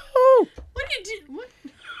sex. Ooh. What do you do? What?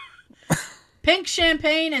 Pink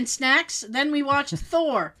champagne and snacks. Then we watched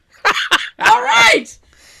Thor. All right.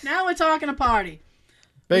 Now we're talking a party.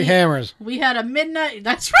 Big hammers. We had a midnight...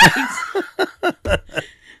 That's right.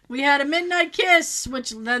 We had a midnight kiss,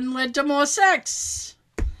 which then led to more sex.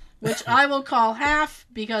 Which I will call half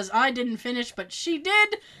because I didn't finish, but she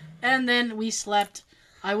did. And then we slept.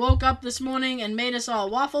 I woke up this morning and made us all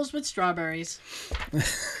waffles with strawberries.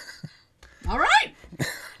 All right.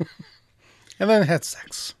 And then had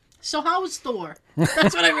sex. So how was Thor?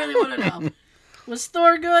 That's what I really want to know. Was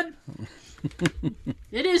Thor good?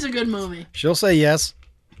 It is a good movie. She'll say yes.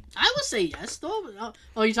 I will say yes. Thor.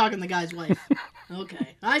 Oh, you're talking the guy's wife.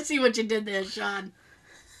 Okay. I see what you did there, Sean.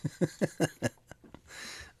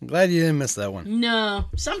 I'm glad you didn't miss that one. No.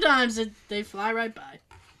 Sometimes they fly right by.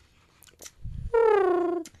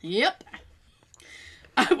 Yep.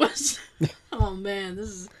 I was... Oh, man. This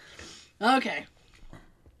is... Okay.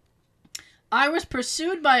 I was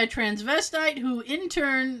pursued by a transvestite who, in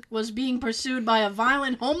turn, was being pursued by a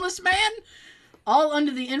violent homeless man, all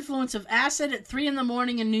under the influence of acid at 3 a.m.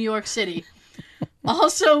 in New York City.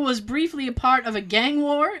 Also was briefly a part of a gang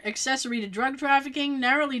war, accessory to drug trafficking,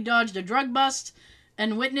 narrowly dodged a drug bust,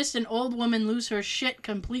 and witnessed an old woman lose her shit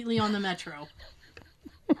completely on the metro.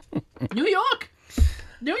 New York!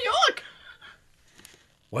 New York!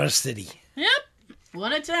 What a city. Yep.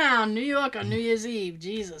 What a town. New York on New Year's Eve.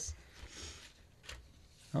 Jesus.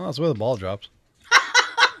 Oh, that's where the ball drops.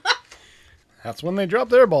 That's when they drop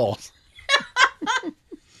their balls.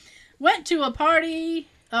 Went to a party.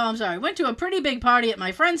 Oh, I'm sorry. Went to a pretty big party at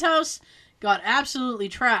my friend's house. Got absolutely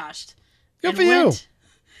trashed. Good for you.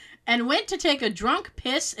 And went to take a drunk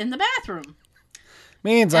piss in the bathroom.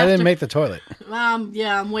 Means I didn't make the toilet.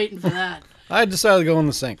 Yeah, I'm waiting for that. I decided to go in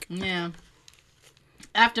the sink. Yeah.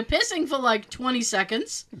 After pissing for like 20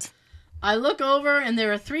 seconds, I look over and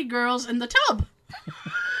there are 3 girls in the tub.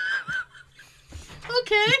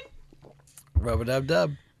 Okay.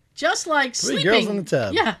 Rub-a-dub-dub. Just like 3 sleeping. girls in the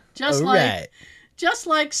tub. Yeah, just Right.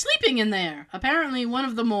 like sleeping in there. Apparently one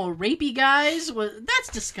of the more rapey guys was... That's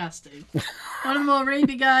disgusting. One of the more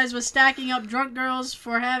rapey guys was stacking up drunk girls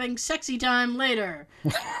for having sexy time later.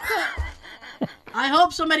 I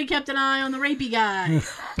hope somebody kept an eye on the rapey guy.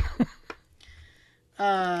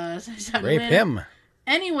 Rape him.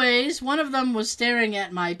 Anyways, one of them was staring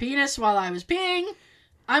at my penis while I was peeing.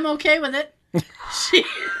 I'm okay with it.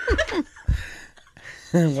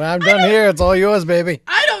 When I'm done here, it's all yours, baby.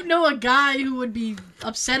 I don't know a guy who would be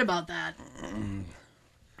upset about that.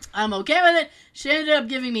 I'm okay with it. She ended up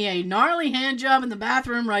giving me a gnarly hand job in the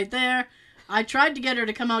bathroom right there. I tried to get her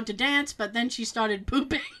to come out to dance, but then she started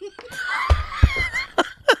pooping.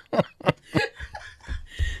 Pooping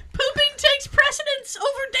takes precedence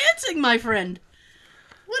over dancing, my friend.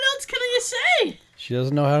 What else can I say? She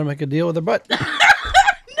doesn't know how to make a deal with her butt.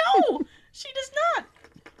 No, she does not.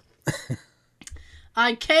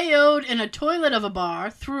 I KO'd in a toilet of a bar,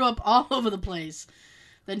 threw up all over the place.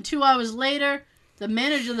 Then 2 hours later, the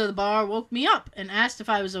manager of the bar woke me up and asked if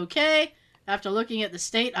I was okay after looking at the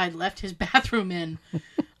state I'd left his bathroom in.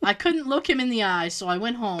 I couldn't look him in the eye, so I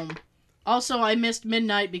went home. Also, I missed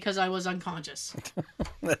midnight because I was unconscious.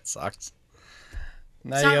 That sucks.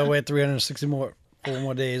 Now you gotta wait 4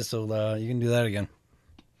 more days so you can do that again.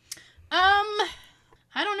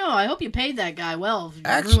 I don't know. I hope you paid that guy well if you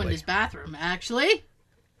ruined his bathroom. Actually?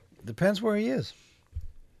 Depends where he is.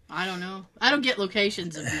 I don't know. I don't get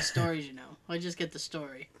locations of these stories, you know. I just get the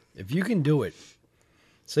story. If you can do it,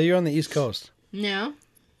 say you're on the East Coast. No.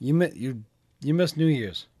 You missed New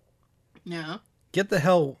Year's. No. Get the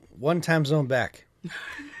hell 1 time zone back.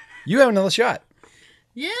 You have another shot.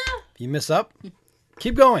 Yeah. If you miss up,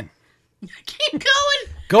 keep going. Keep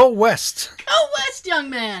going. Go west. Go west, young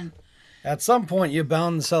man. At some point, you're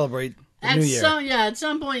bound to celebrate the New Year. At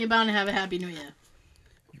some point, you're bound to have a happy New Year.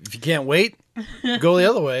 If you can't wait, go the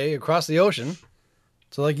other way across the ocean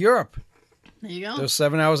to like Europe. There you go. They're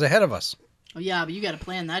 7 hours ahead of us. Oh, yeah, but you got to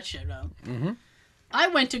plan that shit out. Mm-hmm. I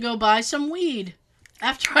went to go buy some weed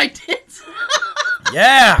after I did.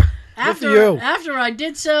 Yeah. Good for you. After I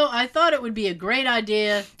did so, I thought it would be a great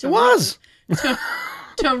idea to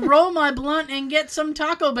roll my blunt and get some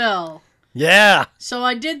Taco Bell. Yeah. So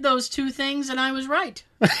I did those 2 things, and I was right.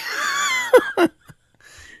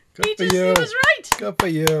 Good for you. He was right. Good for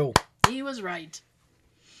you. He was right.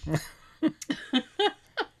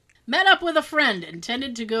 Met up with a friend,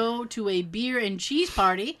 intended to go to a beer and cheese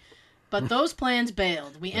party, but those plans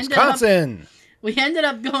bailed. We ended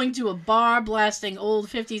up going to a bar blasting old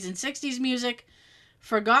 50s and 60s music.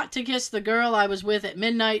 Forgot to kiss the girl I was with at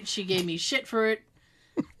midnight. She gave me shit for it.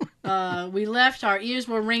 We left. Our ears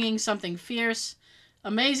were ringing something fierce.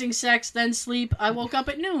 Amazing sex, then sleep. I woke up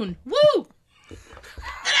at noon. Woo! It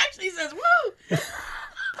actually says woo!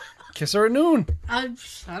 Kiss her at noon. I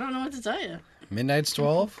don't know what to tell you. Midnight's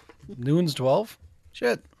 12. Noon's 12.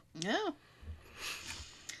 Shit. Yeah.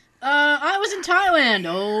 I was in Thailand.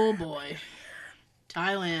 Oh boy.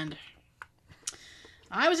 Thailand.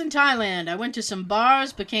 I was in Thailand. I went to some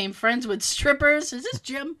bars, became friends with strippers. Is this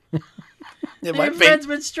Jim? It Became friends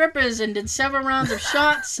with strippers and did several rounds of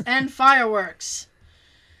shots and fireworks.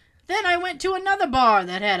 Then I went to another bar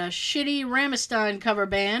that had a shitty Rammstein cover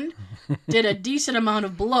band. Did a decent amount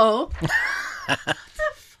of blow. What the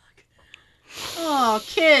fuck? Oh,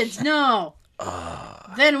 kids, no.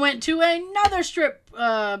 Then went to another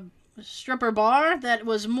stripper bar that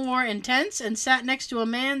was more intense and sat next to a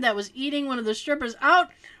man that was eating one of the strippers out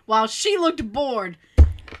while she looked bored.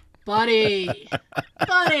 Buddy,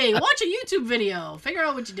 watch a YouTube video. Figure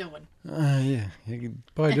out what you're doing. Yeah, you're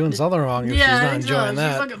probably doing something wrong if Yeah, she's not enjoying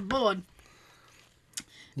that. She's fucking bored.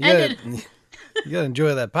 You gotta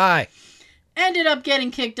enjoy that pie. Ended up getting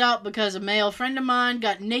kicked out because a male friend of mine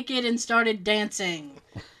got naked and started dancing.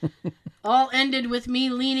 All ended with me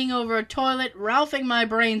leaning over a toilet, ralphing my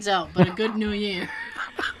brains out, but a good new year.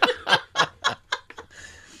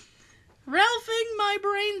 Ralphing my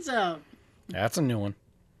brains out. That's a new one.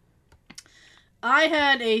 I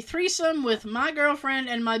had a threesome with my girlfriend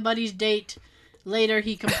and my buddy's date. Later,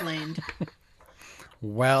 he complained.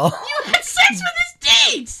 Well. You had sex with his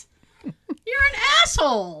date! You're an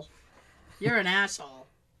asshole. You're an asshole.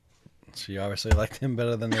 She obviously liked him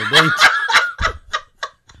better than their date.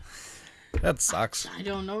 That sucks. I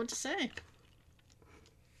don't know what to say.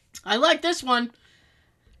 I like this one.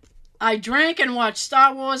 I drank and watched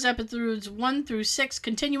Star Wars episodes 1 through 6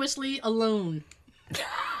 continuously alone.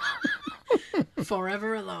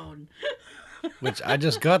 Forever alone. Which I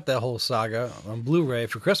just got that whole saga on Blu-ray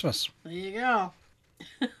for Christmas. There you go.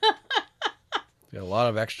 Got a lot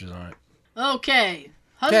of extras on it. Okay.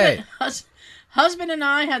 Husband and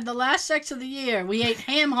I had the last sex of the year. We ate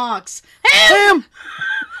ham hocks. Ham!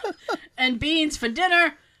 And beans for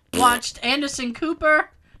dinner. Watched Anderson Cooper.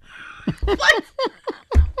 What?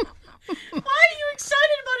 Why are you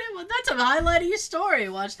excited about it? Well, that's a highlight of your story.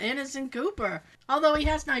 Watched Anderson Cooper. Although he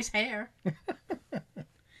has nice hair.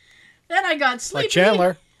 Then I got sleepy. Like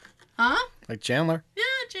Chandler. Huh? Like Chandler. Yeah,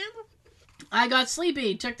 Chandler. I got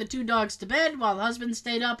sleepy. Took the 2 dogs to bed while the husband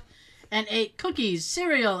stayed up and ate cookies,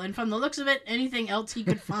 cereal, and from the looks of it, anything else he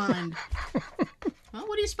could find. Well,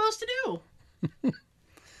 what are you supposed to do?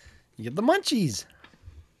 You get the munchies.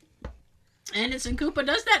 Anderson Cooper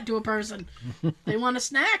does that to a person. They want a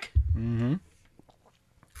snack. Mm-hmm.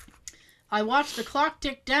 I watched the clock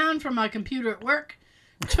tick down from my computer at work.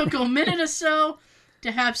 Took a minute or so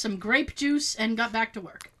to have some grape juice and got back to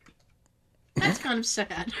work. That's kind of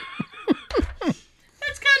sad.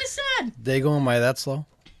 That's kind of sad. Day going by that slow?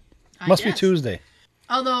 I Must be guess. Tuesday.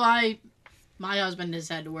 Although my husband has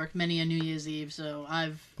had to work many a New Year's Eve, so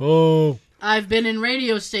I've been in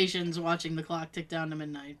radio stations watching the clock tick down to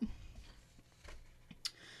midnight.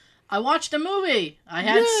 I watched a movie.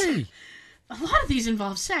 Yay! A lot of these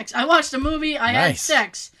involve sex. I watched a movie. I had Nice.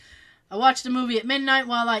 sex. I watched a movie at midnight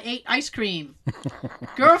while I ate ice cream.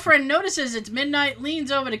 Girlfriend notices it's midnight,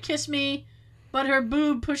 leans over to kiss me, but her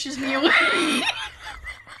boob pushes me away.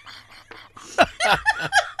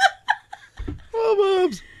 Oh,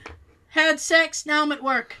 boobs. Had sex, now I'm at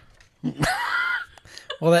work.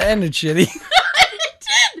 Well, that ended shitty. It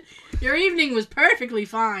did. Your evening was perfectly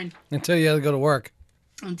fine Until you had to go to work.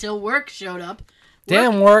 until work showed up.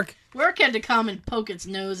 Damn work. Work had to come and poke its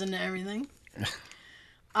nose into everything.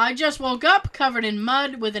 I just woke up covered in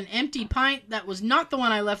mud with an empty pint that was not the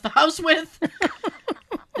one I left the house with.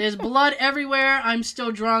 There's blood everywhere. I'm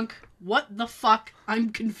still drunk. What the fuck? I'm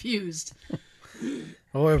confused.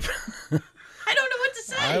 Oh, I don't know what to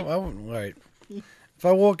say. right. If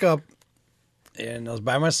I woke up and I was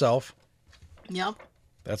by myself, Yep.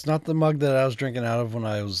 that's not the mug that I was drinking out of when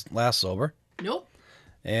I was last sober, Nope.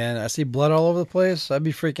 and I see blood all over the place, I'd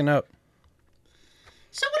be freaking out.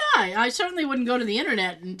 So would I. I certainly wouldn't go to the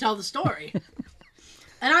internet and tell the story.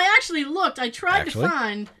 And I actually looked. I tried to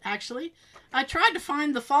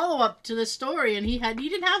find the follow-up to this story, and he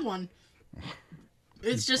didn't have one.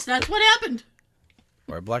 It's just that's what happened.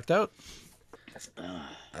 Or I blacked out.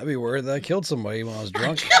 I'd be worried that I killed somebody when I was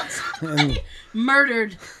drunk. And,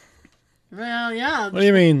 Murdered. Well, yeah. what do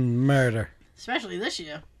you mean, murder? Especially this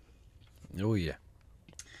year. Oh, yeah.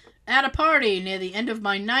 At a party near the end of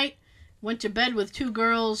my night, went to bed with 2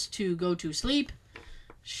 girls to go to sleep.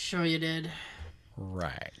 Sure you did.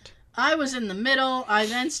 Right. I was in the middle. I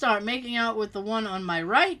then start making out with the one on my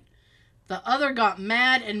right. The other got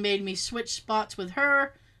mad and made me switch spots with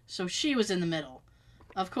her, so she was in the middle.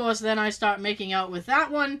 Of course, then I start making out with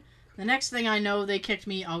that one, The next thing I know, they kicked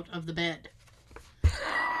me out of the bed.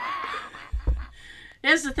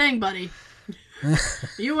 Here's the thing, buddy.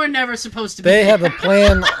 You were never supposed to be They there. had the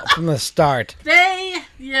plan from the start. There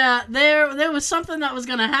was something that was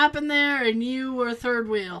going to happen there, and you were third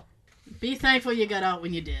wheel. Be thankful you got out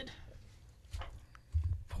when you did.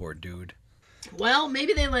 Poor dude. Well,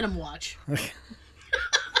 maybe they let him watch.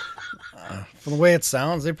 From the way it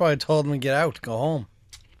sounds, they probably told him to get out, go home.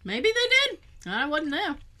 Maybe they did. I wasn't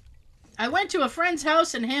there. I went to a friend's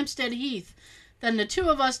house in Hampstead Heath. Then the two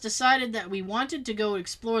of us decided that we wanted to go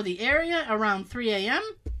explore the area around 3 a.m.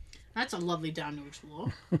 That's a lovely town to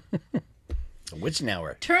explore. The witching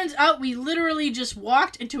hour. Turns out we literally just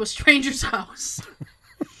walked into a stranger's house.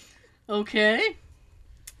 Okay.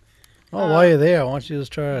 Oh, while you're there, why don't you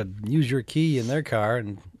just try to use your key in their car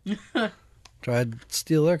and try to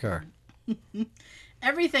steal their car?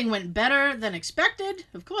 Everything went better than expected.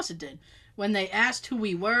 Of course it did. When they asked who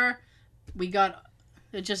we were,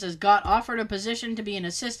 it just says, got offered a position to be an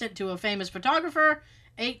assistant to a famous photographer,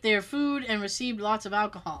 ate their food, and received lots of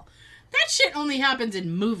alcohol. That shit only happens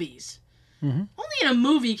in movies. Mm-hmm. Only in a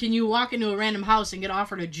movie can you walk into a random house and get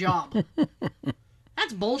offered a job.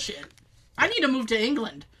 That's bullshit. I need to move to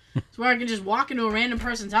England. So where I can just walk into a random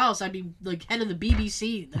person's house. I'd be like head of the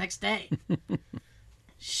BBC the next day.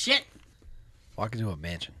 Shit. Walk into a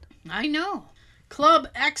mansion. I know. Club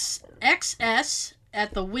XS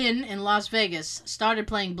at the Wynn in Las Vegas started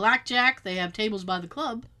playing blackjack. They have tables by the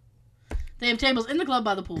club. They have tables in the club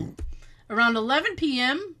by the pool. Around 11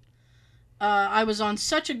 p.m., I was on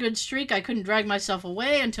such a good streak I couldn't drag myself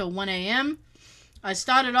away until 1 a.m. I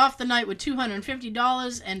started off the night with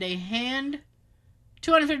 $250 and a hand.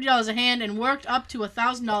 $250 a hand and worked up to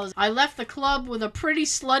 $1,000. I left the club with a pretty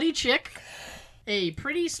slutty chick.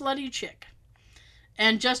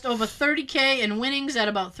 And just over $30K in winnings at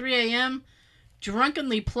about 3 a.m.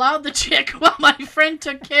 Drunkenly plowed the chick while my friend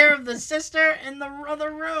took care of the sister in the other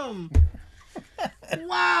room.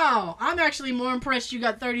 Wow. I'm actually more impressed you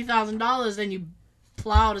got $30,000 than you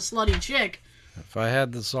plowed a slutty chick. If I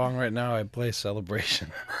had the song right now, I'd play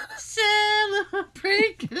Celebration.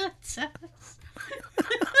 Celebrate good times.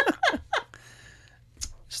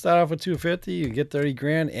 Start off with $250, you get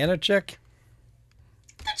 $30,000 and a check.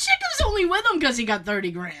 The chick was only with him because he got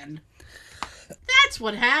 $30,000. That's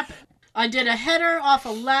what happened. I did a header off a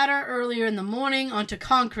ladder earlier in the morning onto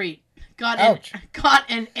concrete. Got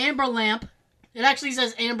an amber lamp. It actually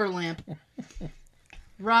says amber lamp.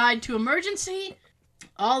 Ride to emergency.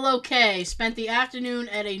 All okay. Spent the afternoon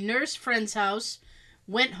at a nurse friend's house.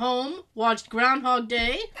 Went home, watched Groundhog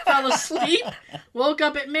Day, fell asleep, woke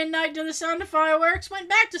up at midnight to the sound of fireworks, went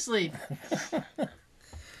back to sleep.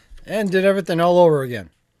 And did everything all over again.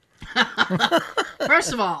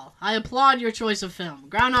 First of all, I applaud your choice of film.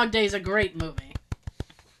 Groundhog Day is a great movie.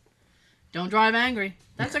 Don't drive angry.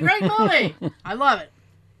 That's a great movie. I love it.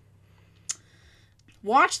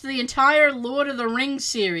 Watched the entire Lord of the Rings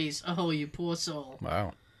series. Oh, you poor soul.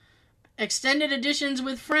 Wow. Extended editions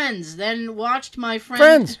with friends. Then watched my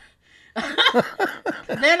friend...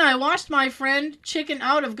 Then I watched my friend chicken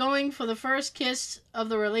out of going for the first kiss of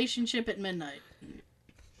the relationship at midnight.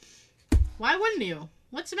 Why wouldn't you?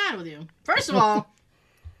 What's the matter with you? First of all,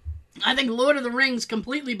 I think Lord of the Rings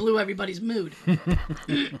completely blew everybody's mood. Have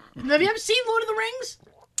you ever seen Lord of the Rings?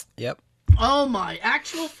 Yep. Oh my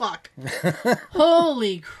actual fuck.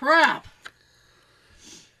 Holy crap.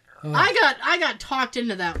 I got talked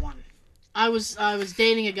into that one. I was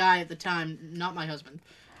dating a guy at the time, not my husband.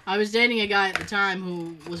 I was dating a guy at the time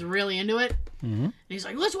who was really into it. Mm-hmm. And he's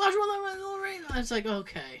like, let's watch Lord of the Rings. I was like,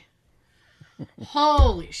 okay.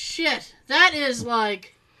 Holy shit. That is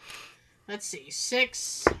like, let's see,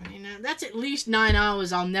 that's at least 9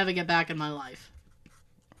 hours I'll never get back in my life.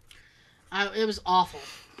 It was awful.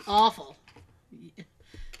 Awful.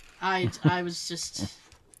 I was just...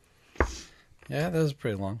 Yeah, that was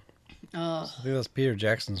pretty long. I think that's Peter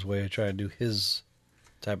Jackson's way to try to do his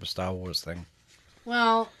type of Star Wars thing.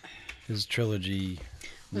 Well... His trilogy,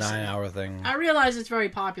 9-hour thing. I realize it's very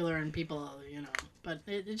popular and people, but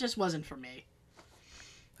it just wasn't for me.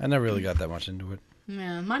 I never really got that much into it.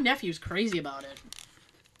 Yeah, my nephew's crazy about it.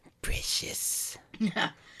 Precious. Yeah.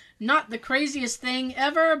 Not the craziest thing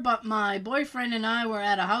ever, but my boyfriend and I were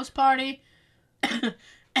at a house party,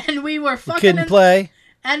 and we were fucking... Couldn't play.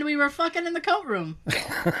 And we were fucking in the coat room.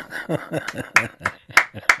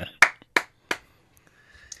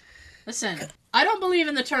 Listen, I don't believe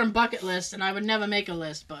in the term bucket list, and I would never make a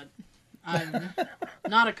list, but I'm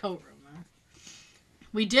not a coat room. Huh?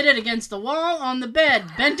 We did it against the wall on the bed,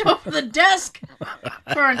 bent over the desk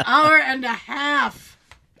for an hour and a half.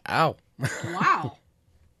 Ow. Wow.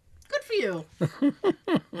 Good for you.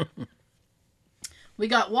 We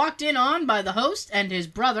got walked in on by the host and his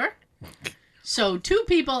brother. So 2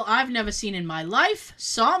 people I've never seen in my life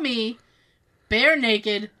saw me bare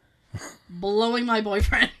naked blowing my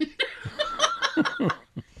boyfriend.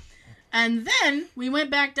 And then we went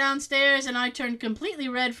back downstairs and I turned completely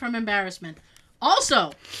red from embarrassment.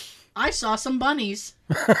 Also, I saw some bunnies.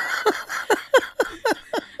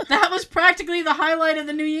 That was practically the highlight of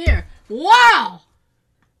the new year. Wow!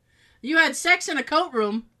 You had sex in a coat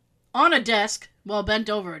room, on a desk, well, bent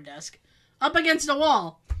over a desk, up against a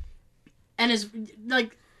wall. And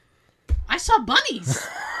I saw bunnies.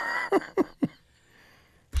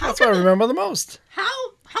 That's what I remember the most. How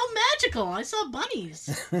magical. I saw bunnies.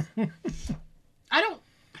 I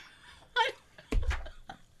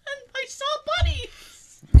saw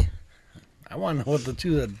bunnies. I want to know what the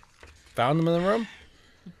 2 that found them in the room,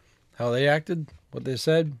 how they acted, what they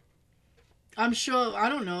said. I'm sure, I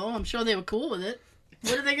don't know. I'm sure they were cool with it.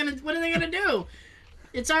 What are they gonna do?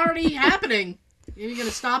 It's already happening. Are you gonna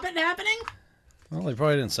stop it happening? Well, they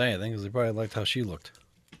probably didn't say anything because they probably liked how she looked.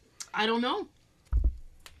 I don't know.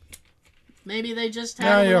 Maybe they just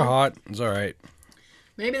had Yeah, you're hot. It's all right.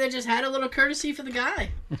 Maybe they just had a little courtesy for the guy.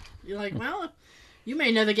 You're like, well, you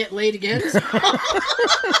may never get laid again. So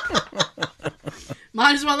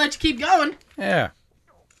might as well let you keep going. Yeah.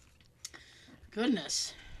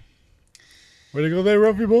 Goodness. Way to go there,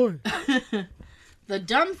 Ruffy boy. The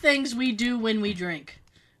dumb things we do when we drink.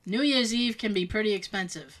 New Year's Eve can be pretty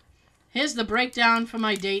expensive. Here's the breakdown for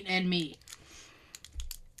my date and me.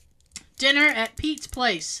 Dinner at Pete's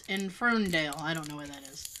Place in Ferndale. I don't know where that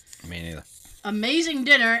is. Me neither. Amazing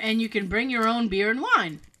dinner, and you can bring your own beer and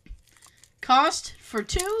wine. Cost for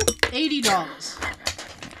 2, $80.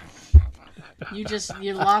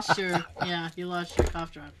 You lost your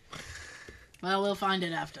cough drop. Well, we'll find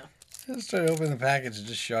it after. I just tried to open the package and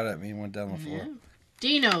just shot at me and went down the floor. Yeah.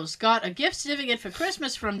 Dino's got a gift certificate for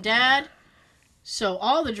Christmas from Dad, so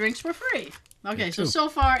all the drinks were free. Okay, so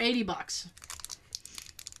far $80.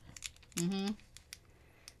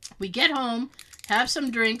 We get home, have some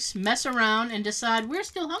drinks, mess around, and decide we're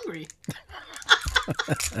still hungry.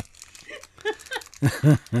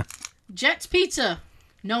 Jet's Pizza,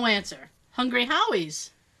 no answer. Hungry Howie's,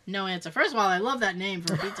 no answer. First of all, I love that name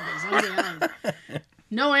for a pizza place. Hungry Howie's.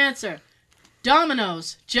 No answer.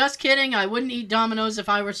 Domino's, just kidding. I wouldn't eat Domino's if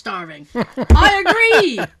I were starving. I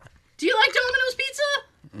agree. Do you like Domino's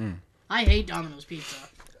pizza? I hate Domino's pizza.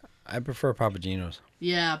 I prefer Papa Gino's.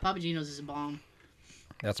 Yeah, Papa Gino's is a bomb.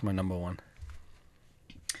 That's my number 1.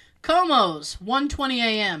 Como's, 1:20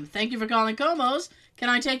 a.m. Thank you for calling Como's. Can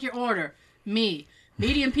I take your order? Me.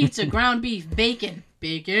 Medium pizza, ground beef, bacon.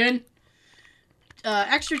 Bacon.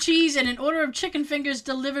 Extra cheese and an order of chicken fingers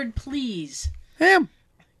delivered, please. Ham.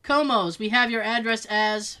 Como's, we have your address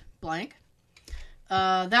as blank.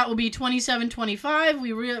 That will be 2725.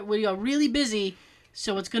 We are really busy,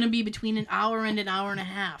 so it's going to be between an hour and an hour and a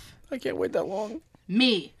half. I can't wait that long.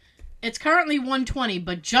 Me. It's currently 1:20,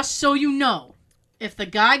 but just so you know, if the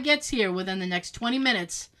guy gets here within the next 20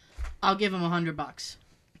 minutes, I'll give him $100.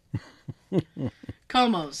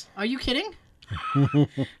 Como's, are you kidding?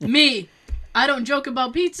 Me. I don't joke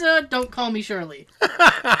about pizza. Don't call me Shirley.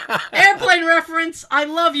 Airplane reference. I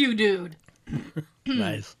love you, dude.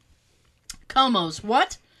 Nice. Como's,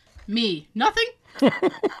 what? Me. Nothing?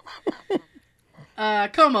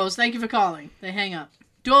 Como's, thank you for calling. They hang up.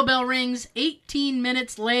 Doorbell rings 18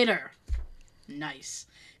 minutes later. Nice.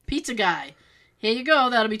 Pizza guy. Here you go.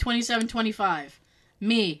 That'll be $27.25.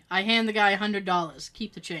 Me. I hand the guy $100.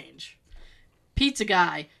 Keep the change. Pizza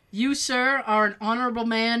guy. You, sir, are an honorable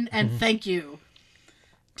man, and thank you.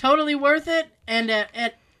 Totally worth it, and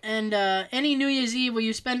any New Year's Eve where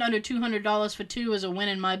you spend under $200 for 2 is a win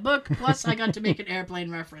in my book. Plus, I got to make an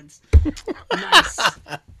airplane reference. Nice.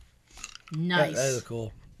 Nice. That is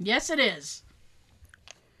cool. Yes, it is.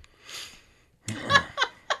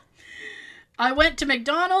 I went to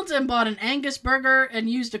McDonald's and bought an Angus burger and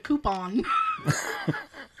used a coupon.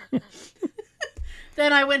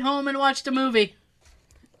 Then I went home and watched a movie.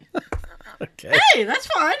 Okay. Hey, that's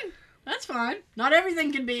fine. That's fine. Not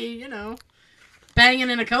everything can be, banging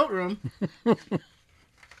in a coat room.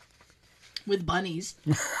 With bunnies.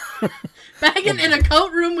 Banging in a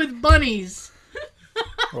coat room with bunnies.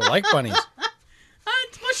 Well, like bunnies.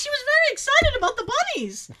 Well, she was very excited about the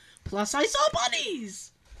bunnies. Plus, I saw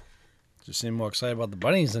bunnies. Just seemed more excited about the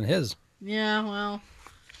bunnies than his. Yeah, well,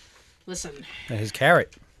 listen. And his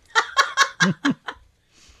carrot.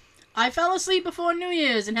 I fell asleep before New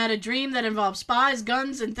Year's and had a dream that involved spies,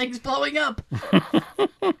 guns, and things blowing up.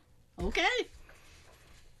 Okay.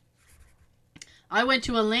 I went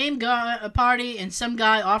to a lame party and some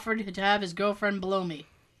guy offered to have his girlfriend blow me.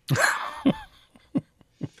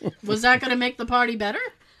 Was that going to make the party better?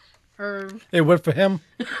 Or It went for him.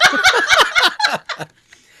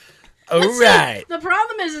 All Let's see. right. The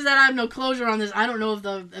problem is that I have no closure on this. I don't know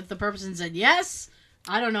if the person said yes.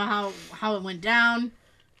 I don't know how it went down.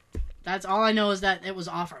 That's all I know is that it was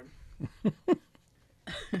offered.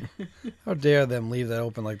 How dare them leave that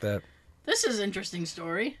open like that? This is an interesting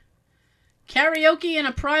story. Karaoke in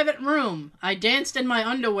a private room. I danced in my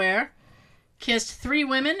underwear, kissed 3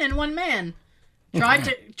 women and 1 man.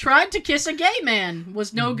 Tried to kiss a gay man.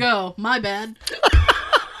 Was no go. My bad.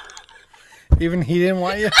 Even he didn't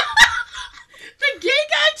want you? The gay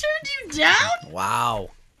guy turned you down? Wow.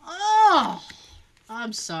 Oh,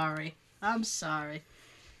 I'm sorry.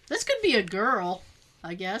 This could be a girl,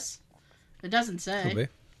 I guess. It doesn't say. Could be.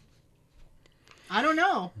 I don't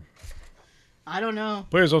know.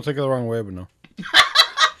 Please don't take it the wrong way, but no.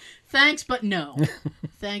 Thanks, but no.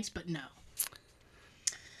 Thanks, but no.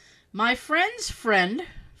 My friend's friend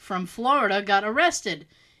from Florida got arrested.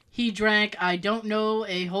 He drank I don't know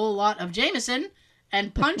a whole lot of Jameson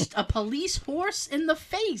and punched a police horse in the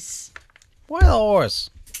face. Why the horse?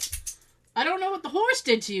 I don't know what the horse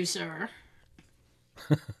did to you, sir.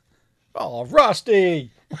 Oh,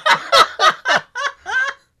 Rusty!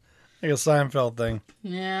 Like a Seinfeld thing.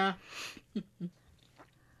 Yeah.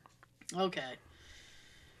 Okay.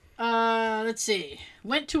 Let's see.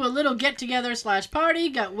 Went to a little get-together / party,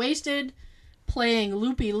 got wasted, playing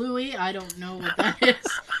Loopy Louie. I don't know what that is.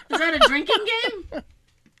 Is that a drinking game?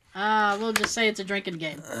 We'll just say it's a drinking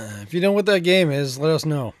game. If you know what that game is, let us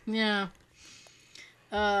know. Yeah.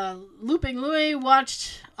 Looping Louie,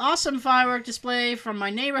 watched awesome firework display from my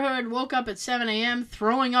neighborhood, woke up at 7 a.m.,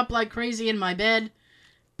 throwing up like crazy in my bed,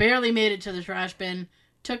 barely made it to the trash bin,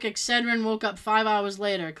 took Excedrin, woke up 5 hours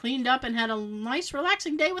later, cleaned up, and had a nice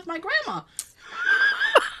relaxing day with my grandma.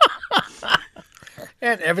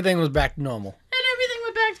 And everything was back to normal. And everything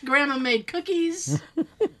went back to grandma made cookies.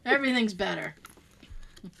 Everything's better.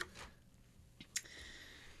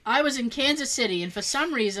 I was in Kansas City, and for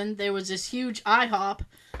some reason, there was this huge IHOP,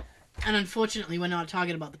 and unfortunately, we're not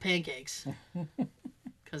talking about the pancakes,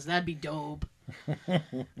 because that'd be dope.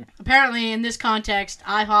 Apparently, in this context,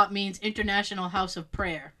 IHOP means International House of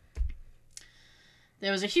Prayer.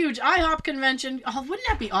 There was a huge IHOP convention. Oh, wouldn't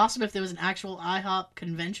that be awesome if there was an actual IHOP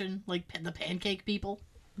convention, like the pancake people?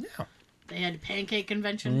 Yeah. They had a pancake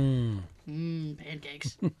convention.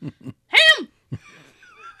 Pancakes. Ham!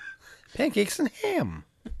 Pancakes and ham.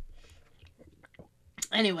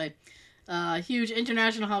 Anyway, huge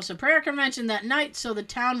International House of Prayer convention that night, so the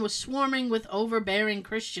town was swarming with overbearing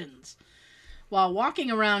Christians. While walking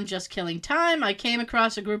around just killing time, I came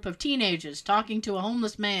across a group of teenagers talking to a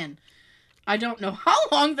homeless man. I don't know how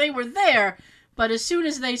long they were there, but as soon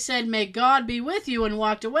as they said, "May God be with you," and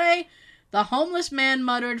walked away, the homeless man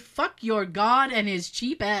muttered, "Fuck your God and his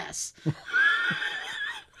cheap ass."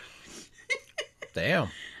 Damn.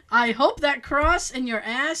 I hope that cross in your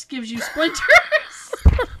ass gives you splinters.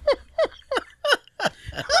 Oh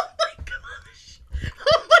my gosh.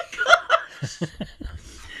 Oh my gosh.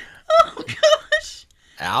 Oh gosh.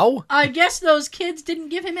 Ow. I guess those kids didn't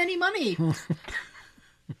give him any money. Wow.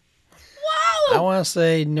 I want to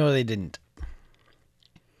say no, they didn't.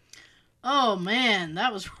 Oh man,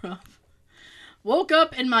 that was rough. Woke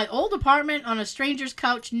up in my old apartment on a stranger's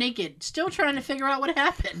couch naked, still trying to figure out what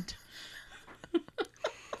happened.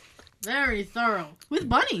 Very thorough. With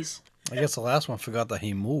bunnies. I guess the last one forgot that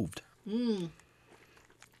he moved. If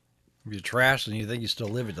you're trash and you think you still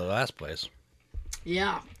live at the last place.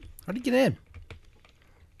 Yeah. How'd he get in?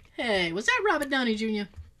 Hey, was that Robert Downey Jr.?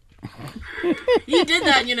 He did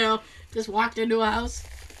that, you know. Just walked into a house.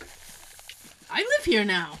 I live here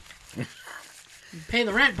now. Pay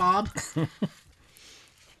the rent, Bob.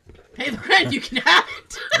 Pay the rent, you can have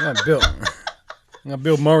it. I'm gonna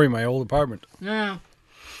Bill Murray my old apartment. Yeah.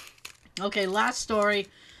 Okay, last story.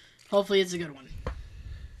 Hopefully it's a good one.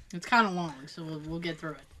 It's kind of long, so we'll get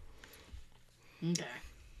through it. Okay.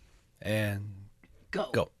 And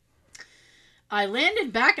Go. I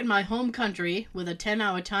landed back in my home country with a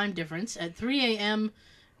 10-hour time difference at 3 a.m.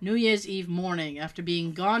 New Year's Eve morning. After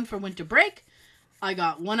being gone for winter break, I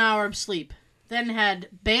got 1 hour of sleep. Then had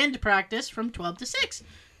band practice from 12 to 6.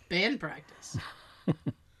 Band practice.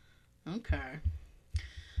 Okay.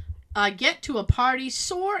 I get to a party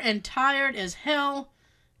sore and tired as hell.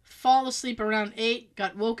 Fall asleep around 8.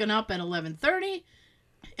 Got woken up at 11:30.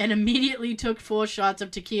 And immediately took 4 shots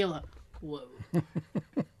of tequila. Whoa.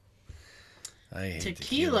 I hate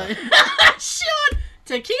Tequila. Sean!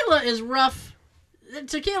 Tequila is rough.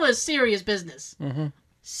 Tequila is serious business. Mm-hmm.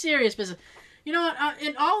 Serious business. You know what?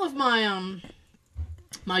 In all of my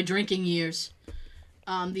my drinking years,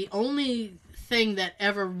 the only thing that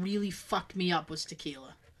ever really fucked me up was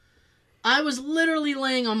tequila. I was literally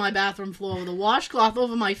laying on my bathroom floor with a washcloth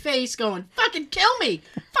over my face going, fucking kill me!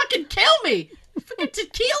 Fucking kill me! Fucking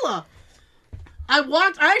tequila!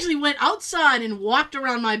 I actually went outside and walked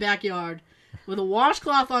around my backyard with a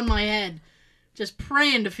washcloth on my head, just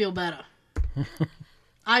praying to feel better.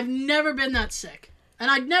 I've never been that sick. And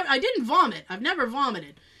I didn't vomit. I've never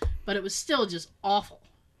vomited. But it was still just awful.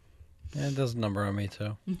 Yeah, it does a number on me,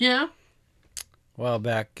 too. Yeah? A while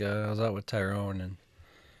back, I was out with Tyrone, and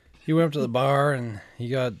he went up to the bar, and he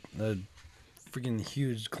got a freaking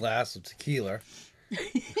huge glass of tequila,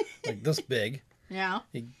 like this big. Yeah.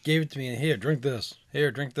 He gave it to me, and here, drink this.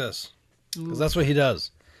 Here, drink this. Because that's what he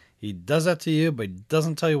does. He does that to you, but he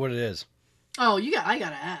doesn't tell you what it is. Oh, I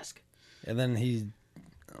gotta ask. And then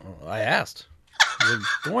I asked. He's like,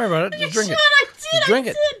 don't worry about it. Just drink it. I did. Just drink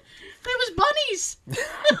it. There was bunnies.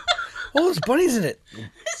 Oh, there's bunnies in it.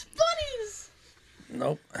 There's bunnies.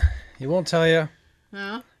 Nope. He won't tell you.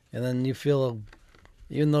 No. And then you feel,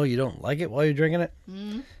 even though you don't like it while you're drinking it,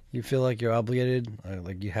 you feel like you're obligated,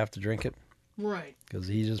 like you have to drink it. Right. Because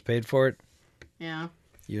he just paid for it. Yeah.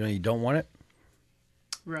 You know you don't want it.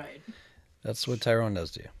 Right. That's what Tyrone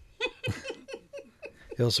does to you.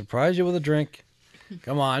 He'll surprise you with a drink.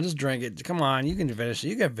 Come on, just drink it. Come on, you can finish it.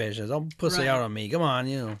 You can finish it. Don't pussy out on me. Come on,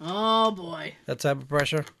 you know. Oh, boy. That type of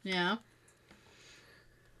pressure. Yeah.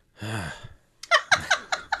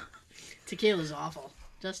 Tequila's awful.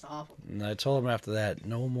 Just awful. And I told him after that,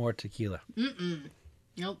 no more tequila.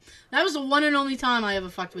 Nope. That was the one and only time I ever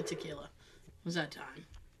fucked with tequila. Was that time.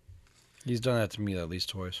 He's done that to me at least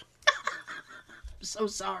twice. I'm so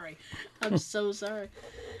sorry. I'm so sorry.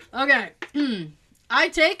 Okay. I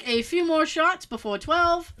take a few more shots before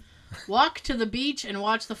 12, walk to the beach and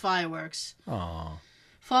watch the fireworks. Aww.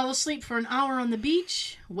 Fall asleep for an hour on the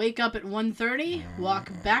beach, wake up at 1:30, walk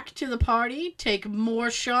back to the party, take more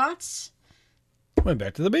shots. Went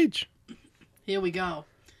back to the beach. Here we go.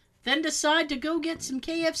 Then decide to go get some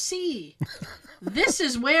KFC. This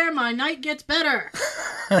is where my night gets better.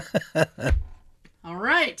 All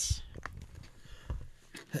right.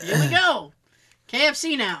 Here we go.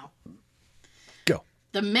 KFC now. Go.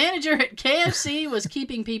 The manager at KFC was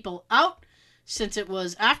keeping people out since it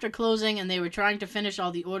was after closing and they were trying to finish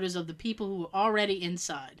all the orders of the people who were already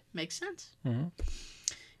inside. Makes sense? Mm-hmm.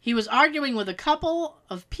 He was arguing with a couple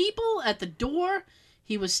of people at the door.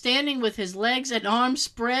 He was standing with his legs and arms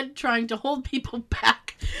spread, trying to hold people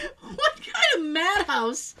back. What kind of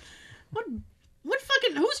madhouse? What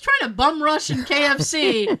fucking... Who's trying to bum rush in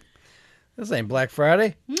KFC? This ain't Black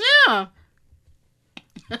Friday. Yeah.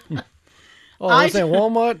 Oh, this ain't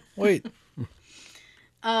Walmart? Wait.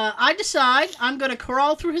 I decide I'm going to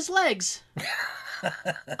crawl through his legs.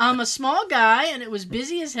 I'm a small guy, and it was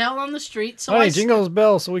busy as hell on the street, so Honey, jingle his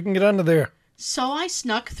bell so we can get under there. So I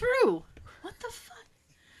snuck through. What the fuck?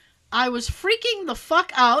 I was freaking the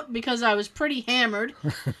fuck out because I was pretty hammered,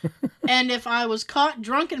 and if I was caught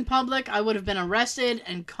drunk in public, I would have been arrested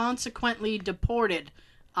and consequently deported.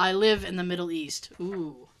 I live in the Middle East.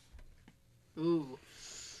 Ooh.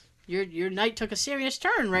 Your night took a serious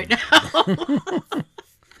turn right now.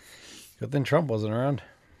 Good thing Trump wasn't around.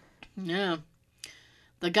 Yeah.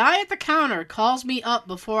 The guy at the counter calls me up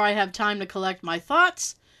before I have time to collect my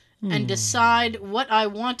thoughts and decide what I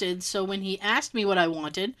wanted, so when he asked me what I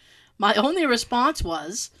wanted, my only response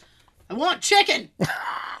was, I want chicken!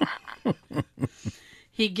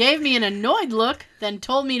 He gave me an annoyed look, then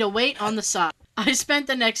told me to wait on the side. I spent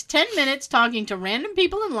the next 10 minutes talking to random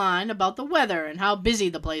people in line about the weather and how busy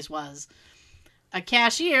the place was. A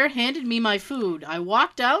cashier handed me my food. I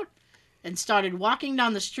walked out and started walking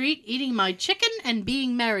down the street, eating my chicken and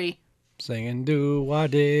being merry. Singing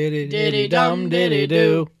do-wah-diddy-diddy-dum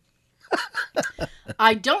diddy-do.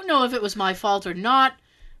 I don't know if it was my fault or not,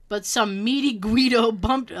 but some meaty Guido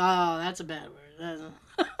bumped... Oh, that's a bad word.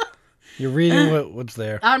 You're reading what's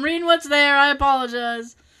there. I'm reading what's there. I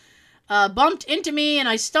apologize. Bumped into me and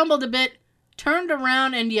I stumbled a bit, turned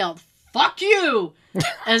around and yelled, "Fuck you!"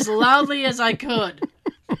 as loudly as I could.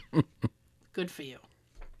 Good for you.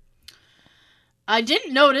 I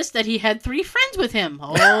didn't notice that he had 3 friends with him.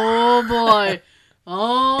 Oh, boy.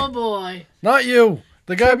 Oh, boy. Not you.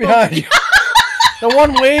 The guy behind you. The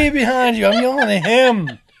one way behind you. I'm yelling at him.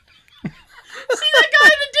 See that guy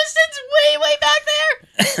in the distance way back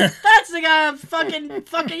there? That's the guy I'm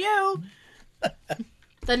fucking you.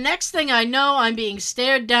 The next thing I know, I'm being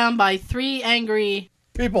stared down by 3 angry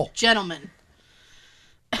people. Gentlemen.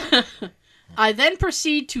 I then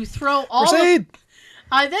proceed to throw all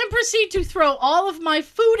of my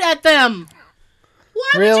food at them.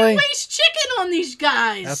 Why would you waste chicken on these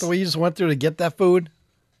guys? After we just went through to get that food?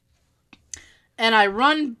 and I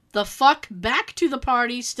run the fuck back to the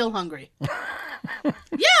party still hungry.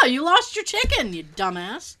 Yeah, you lost your chicken, you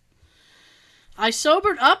dumbass. I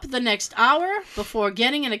sobered up the next hour before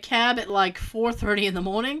getting in a cab at like 4:30 in the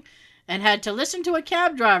morning and had to listen to a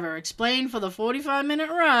cab driver explain for the 45-minute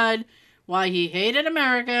ride why he hated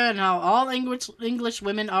America and how all English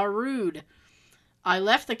women are rude. I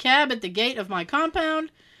left the cab at the gate of my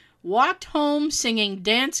compound, walked home singing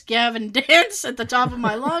Dance Gavin Dance at the top of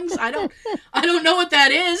my lungs. I don't know what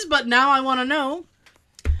that is, but now I want to know.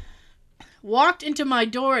 Walked into my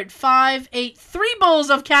door at 5, ate 3 bowls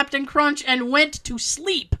of Captain Crunch, and went to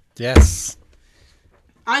sleep. Yes.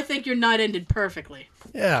 I think your night ended perfectly.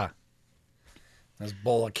 Yeah. Nice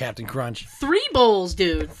bowl of Captain Crunch. 3 bowls,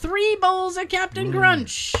 dude. 3 bowls of Captain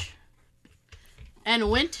Crunch. And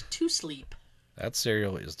went to sleep. That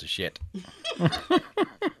cereal is the shit.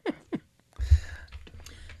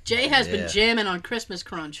 Jay has been jamming on Christmas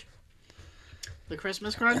Crunch. The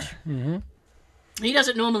Christmas Crunch? Mm-hmm. He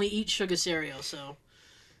doesn't normally eat sugar cereal, so...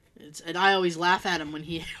 and I always laugh at him when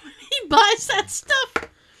he buys that stuff.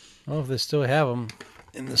 Well, if they still have them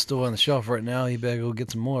in the store on the shelf right now, you better go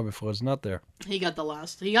get some more before it's not there. He got the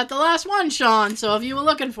last one, Sean, so if you were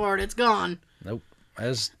looking for it, it's gone. Nope. I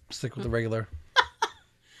just stick with the regular.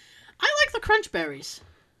 I like the Crunch Berries.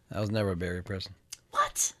 I was never a berry person.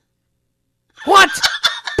 What? What?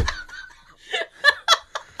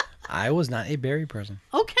 I was not a berry person.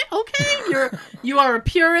 Okay. You are a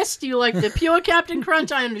purist. You like the pure Captain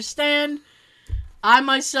Crunch. I understand. I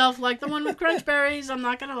myself like the one with Crunch Berries. I'm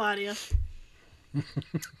not gonna lie to you.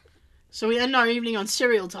 So we end our evening on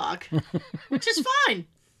cereal talk, which is fine.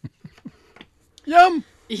 Yum.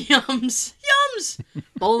 Yums.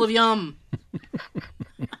 Bowl of yum.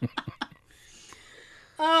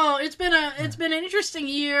 Oh, it's been an interesting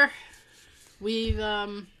year. We've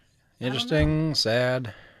Interesting,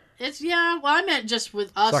 sad. Well, I meant just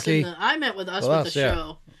with us. Sucky. I meant with us with the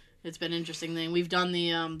show. It's been an interesting thing. We've done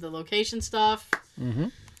the location stuff,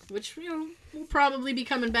 which we'll probably be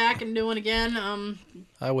coming back and doing again.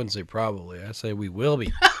 I wouldn't say probably. I say we will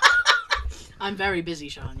be. I'm very busy,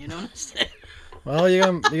 Sean. You know what I'm saying? Well, you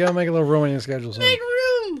gotta make a little room in your schedule. Make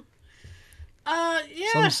room. Yeah.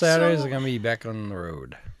 Some Saturdays are gonna be back on the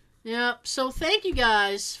road. Yeah. So thank you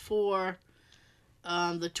guys for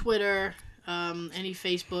the Twitter. Any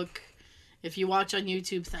Facebook. If you watch on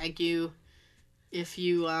YouTube, thank you. If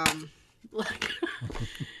you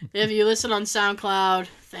if you listen on SoundCloud,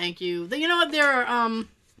 thank you. You know what? There are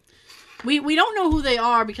we don't know who they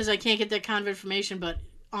are because I can't get that kind of information. But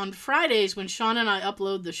on Fridays when Sean and I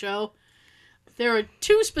upload the show, there are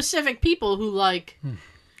 2 specific people who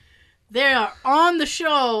they are on the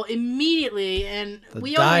show immediately, and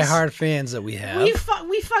we die-hard fans that we have. We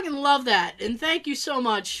fucking love that, and thank you so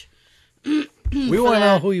much. We want to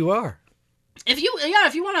know who you are. If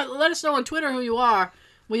you want to let us know on Twitter who you are,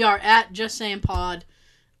 we are at Just Saying Pod.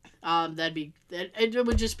 It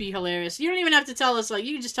would just be hilarious. You don't even have to tell us,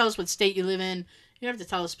 you can just tell us what state you live in. You don't have to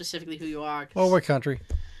tell us specifically who you are. Or what country.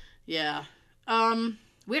 Yeah.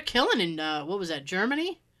 We're killing in, what was that,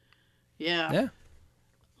 Germany? Yeah. Yeah.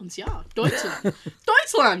 Ja, Deutschland.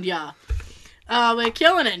 Deutschland, yeah. We're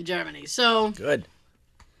killing it in Germany, so... Good.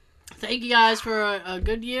 Thank you guys for a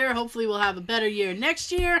good year. Hopefully we'll have a better year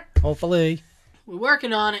next year. Hopefully. We're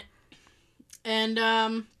working on it.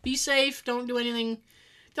 And be safe. Don't do anything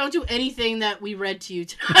that we read to you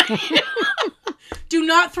tonight. Do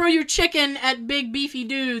not throw your chicken at big beefy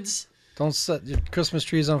dudes. Don't set your Christmas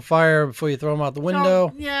trees on fire before you throw them out the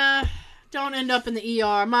window. Don't end up in the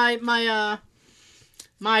ER.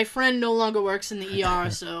 My friend no longer works in the ER,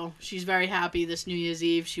 so she's very happy this New Year's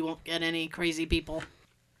Eve. She won't get any crazy people.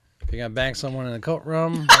 If you're going to bang someone in the coat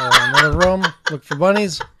room or another room, look for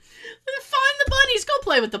bunnies. Find the bunnies. Go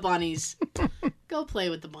play with the bunnies. Go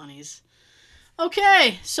play with the bunnies.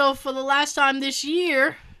 Okay, so for the last time this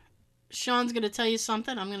year, Sean's going to tell you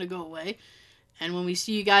something. I'm going to go away. And when we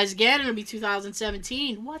see you guys again, it'll be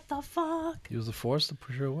 2017. What the fuck? Use the force to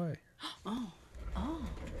push her away. Oh.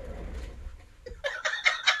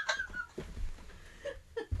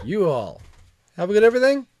 You all have a good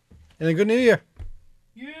everything and a good New Year.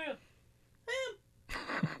 Yeah.